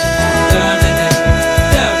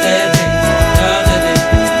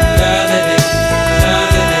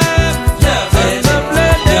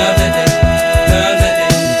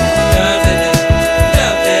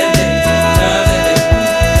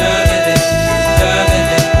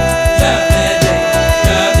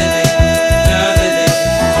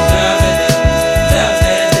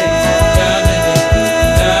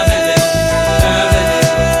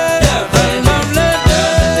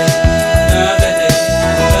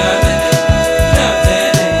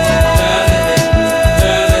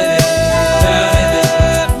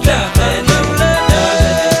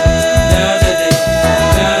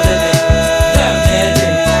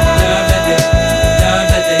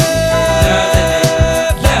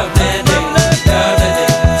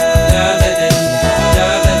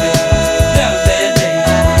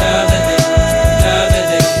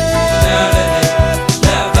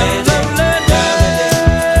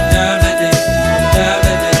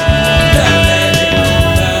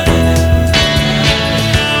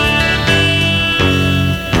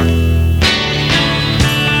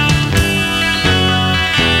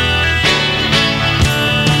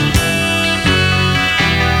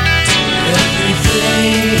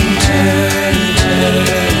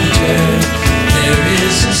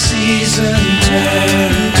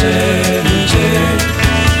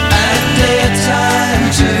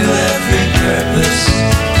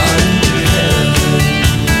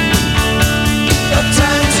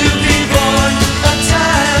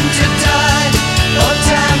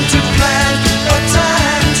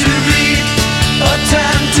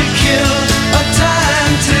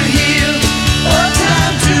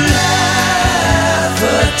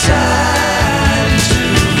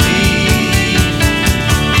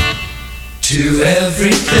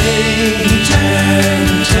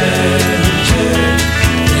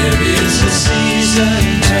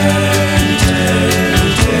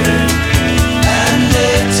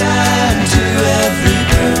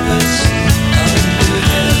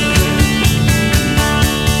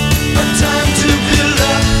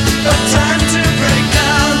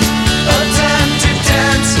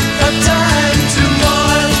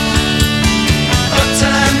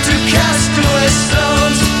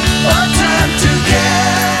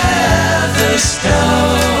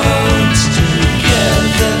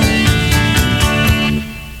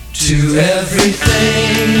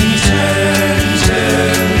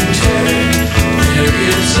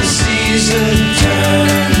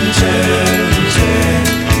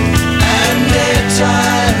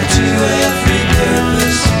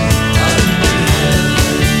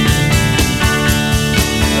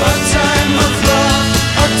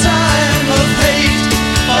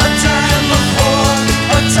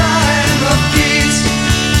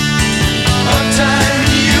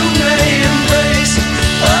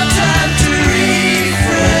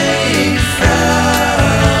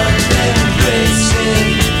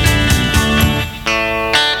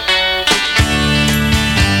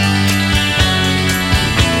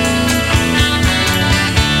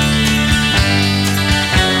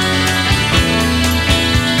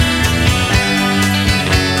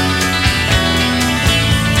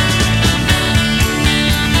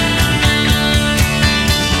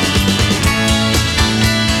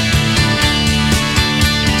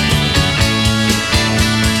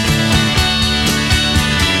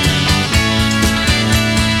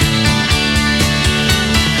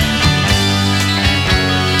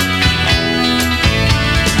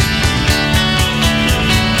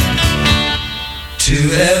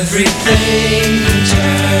 everything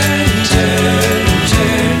turn, turn,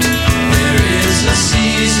 turn. There is a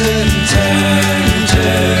season, turn,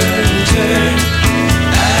 turn, turn,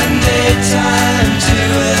 and a time to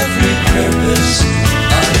every purpose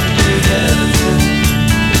under heaven.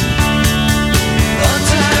 A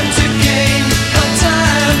time to gain, a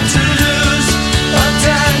time to lose, a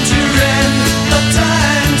time to rend, a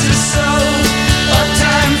time to sow, a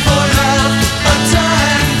time for love, a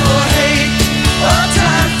time for hate, a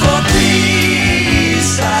time for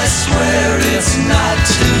peace. I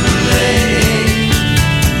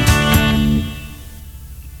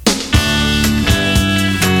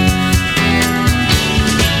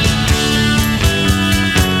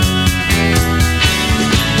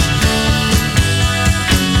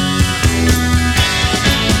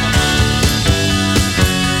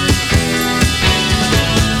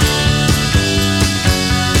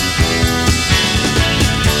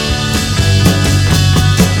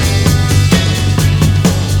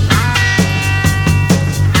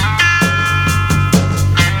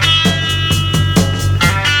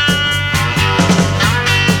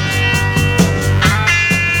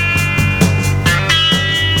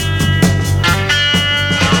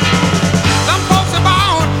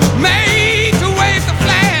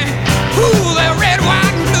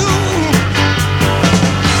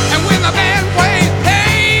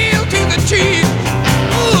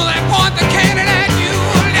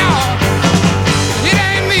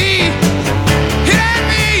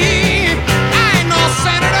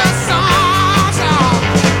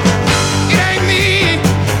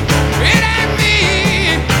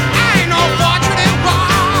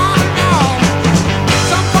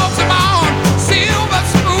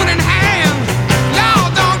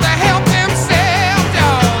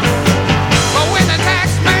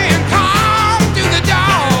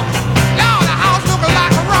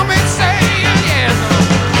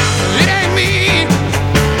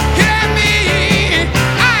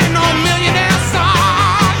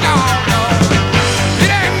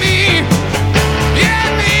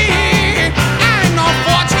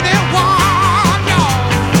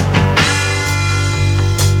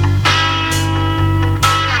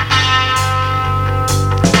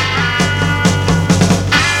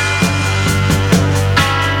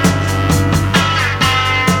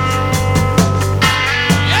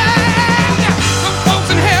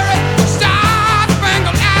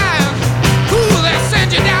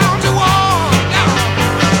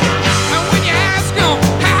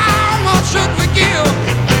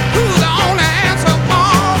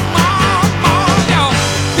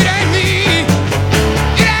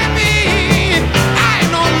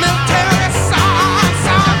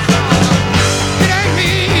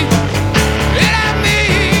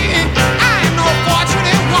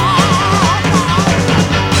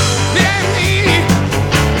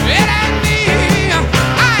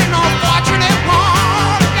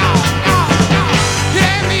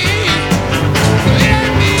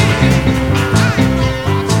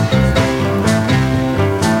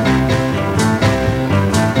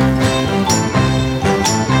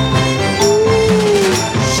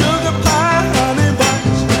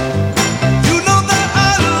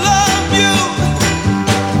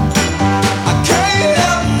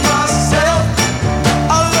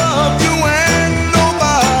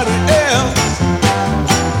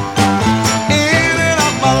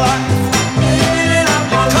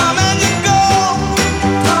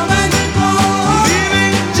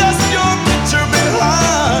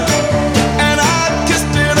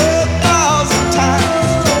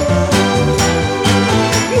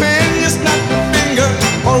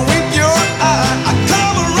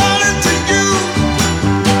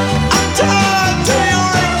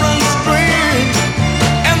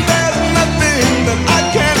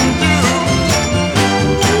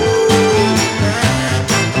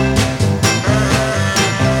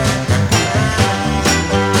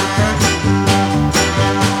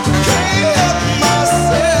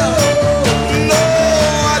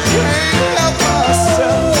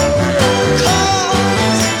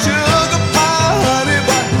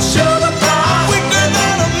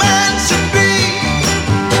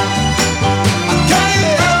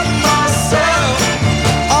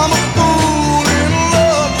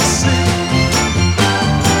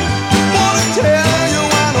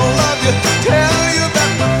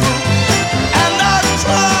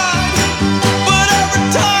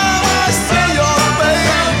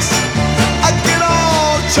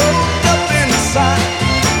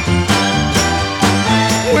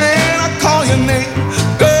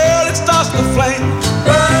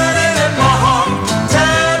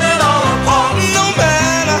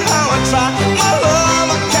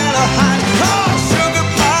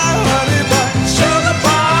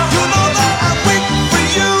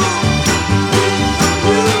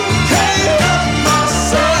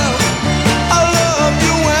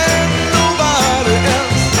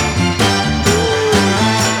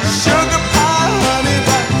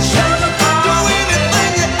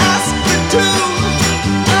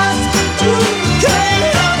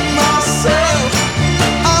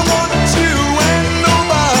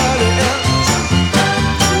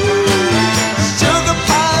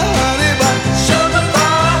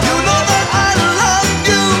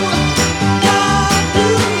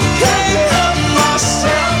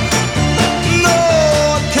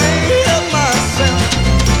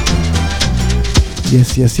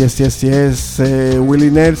Yes. Willie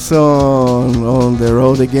Nelson on the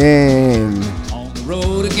road again. On the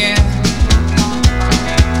road again.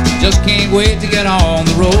 Just can't wait to get on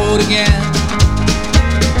the road again.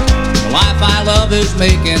 The life I love is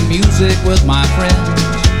making music with my friends.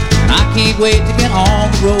 And I can't wait to get on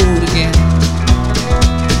the road again.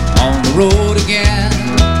 On the road again.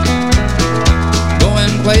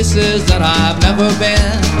 Going places that I've never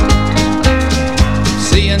been.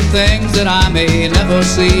 Seeing things that I may never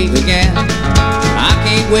see again. I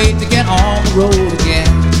can't wait to get on the road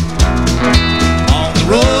again. On the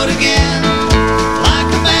road again.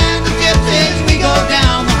 Like a band of gypsies, we go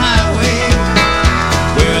down the highway.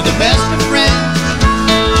 We're the best of friends,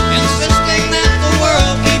 insisting that the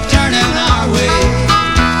world keep turning our way.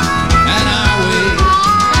 And our way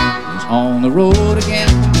is on the road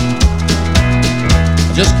again.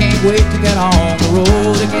 I just can't wait to get on the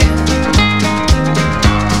road again.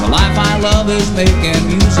 The life I love is making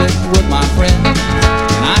music with my friends,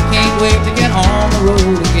 and I can't wait to get on the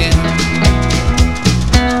road again.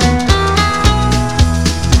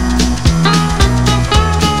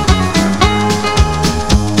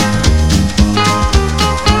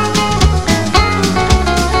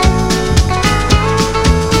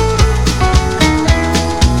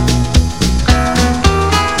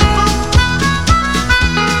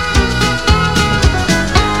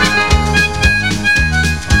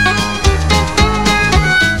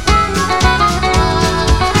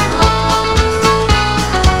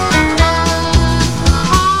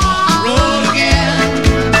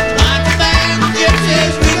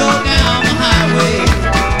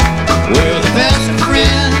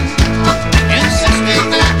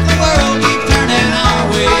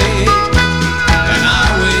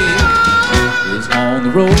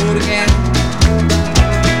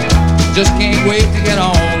 Just can't wait to get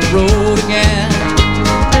on the road again.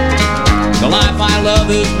 The life I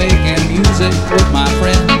love is making music with my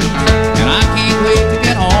friends, and I can't wait to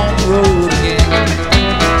get on the road again.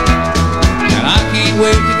 And I can't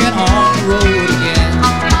wait to get on the road again.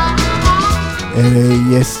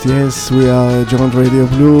 Yes, we are Joint Radio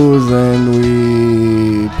Blues, and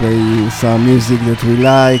we play some music that we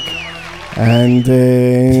like, and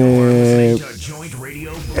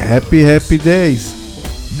happy days.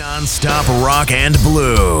 Non-stop rock and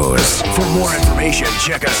blues. For more information,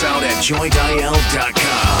 check us out at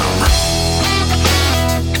jointil.com.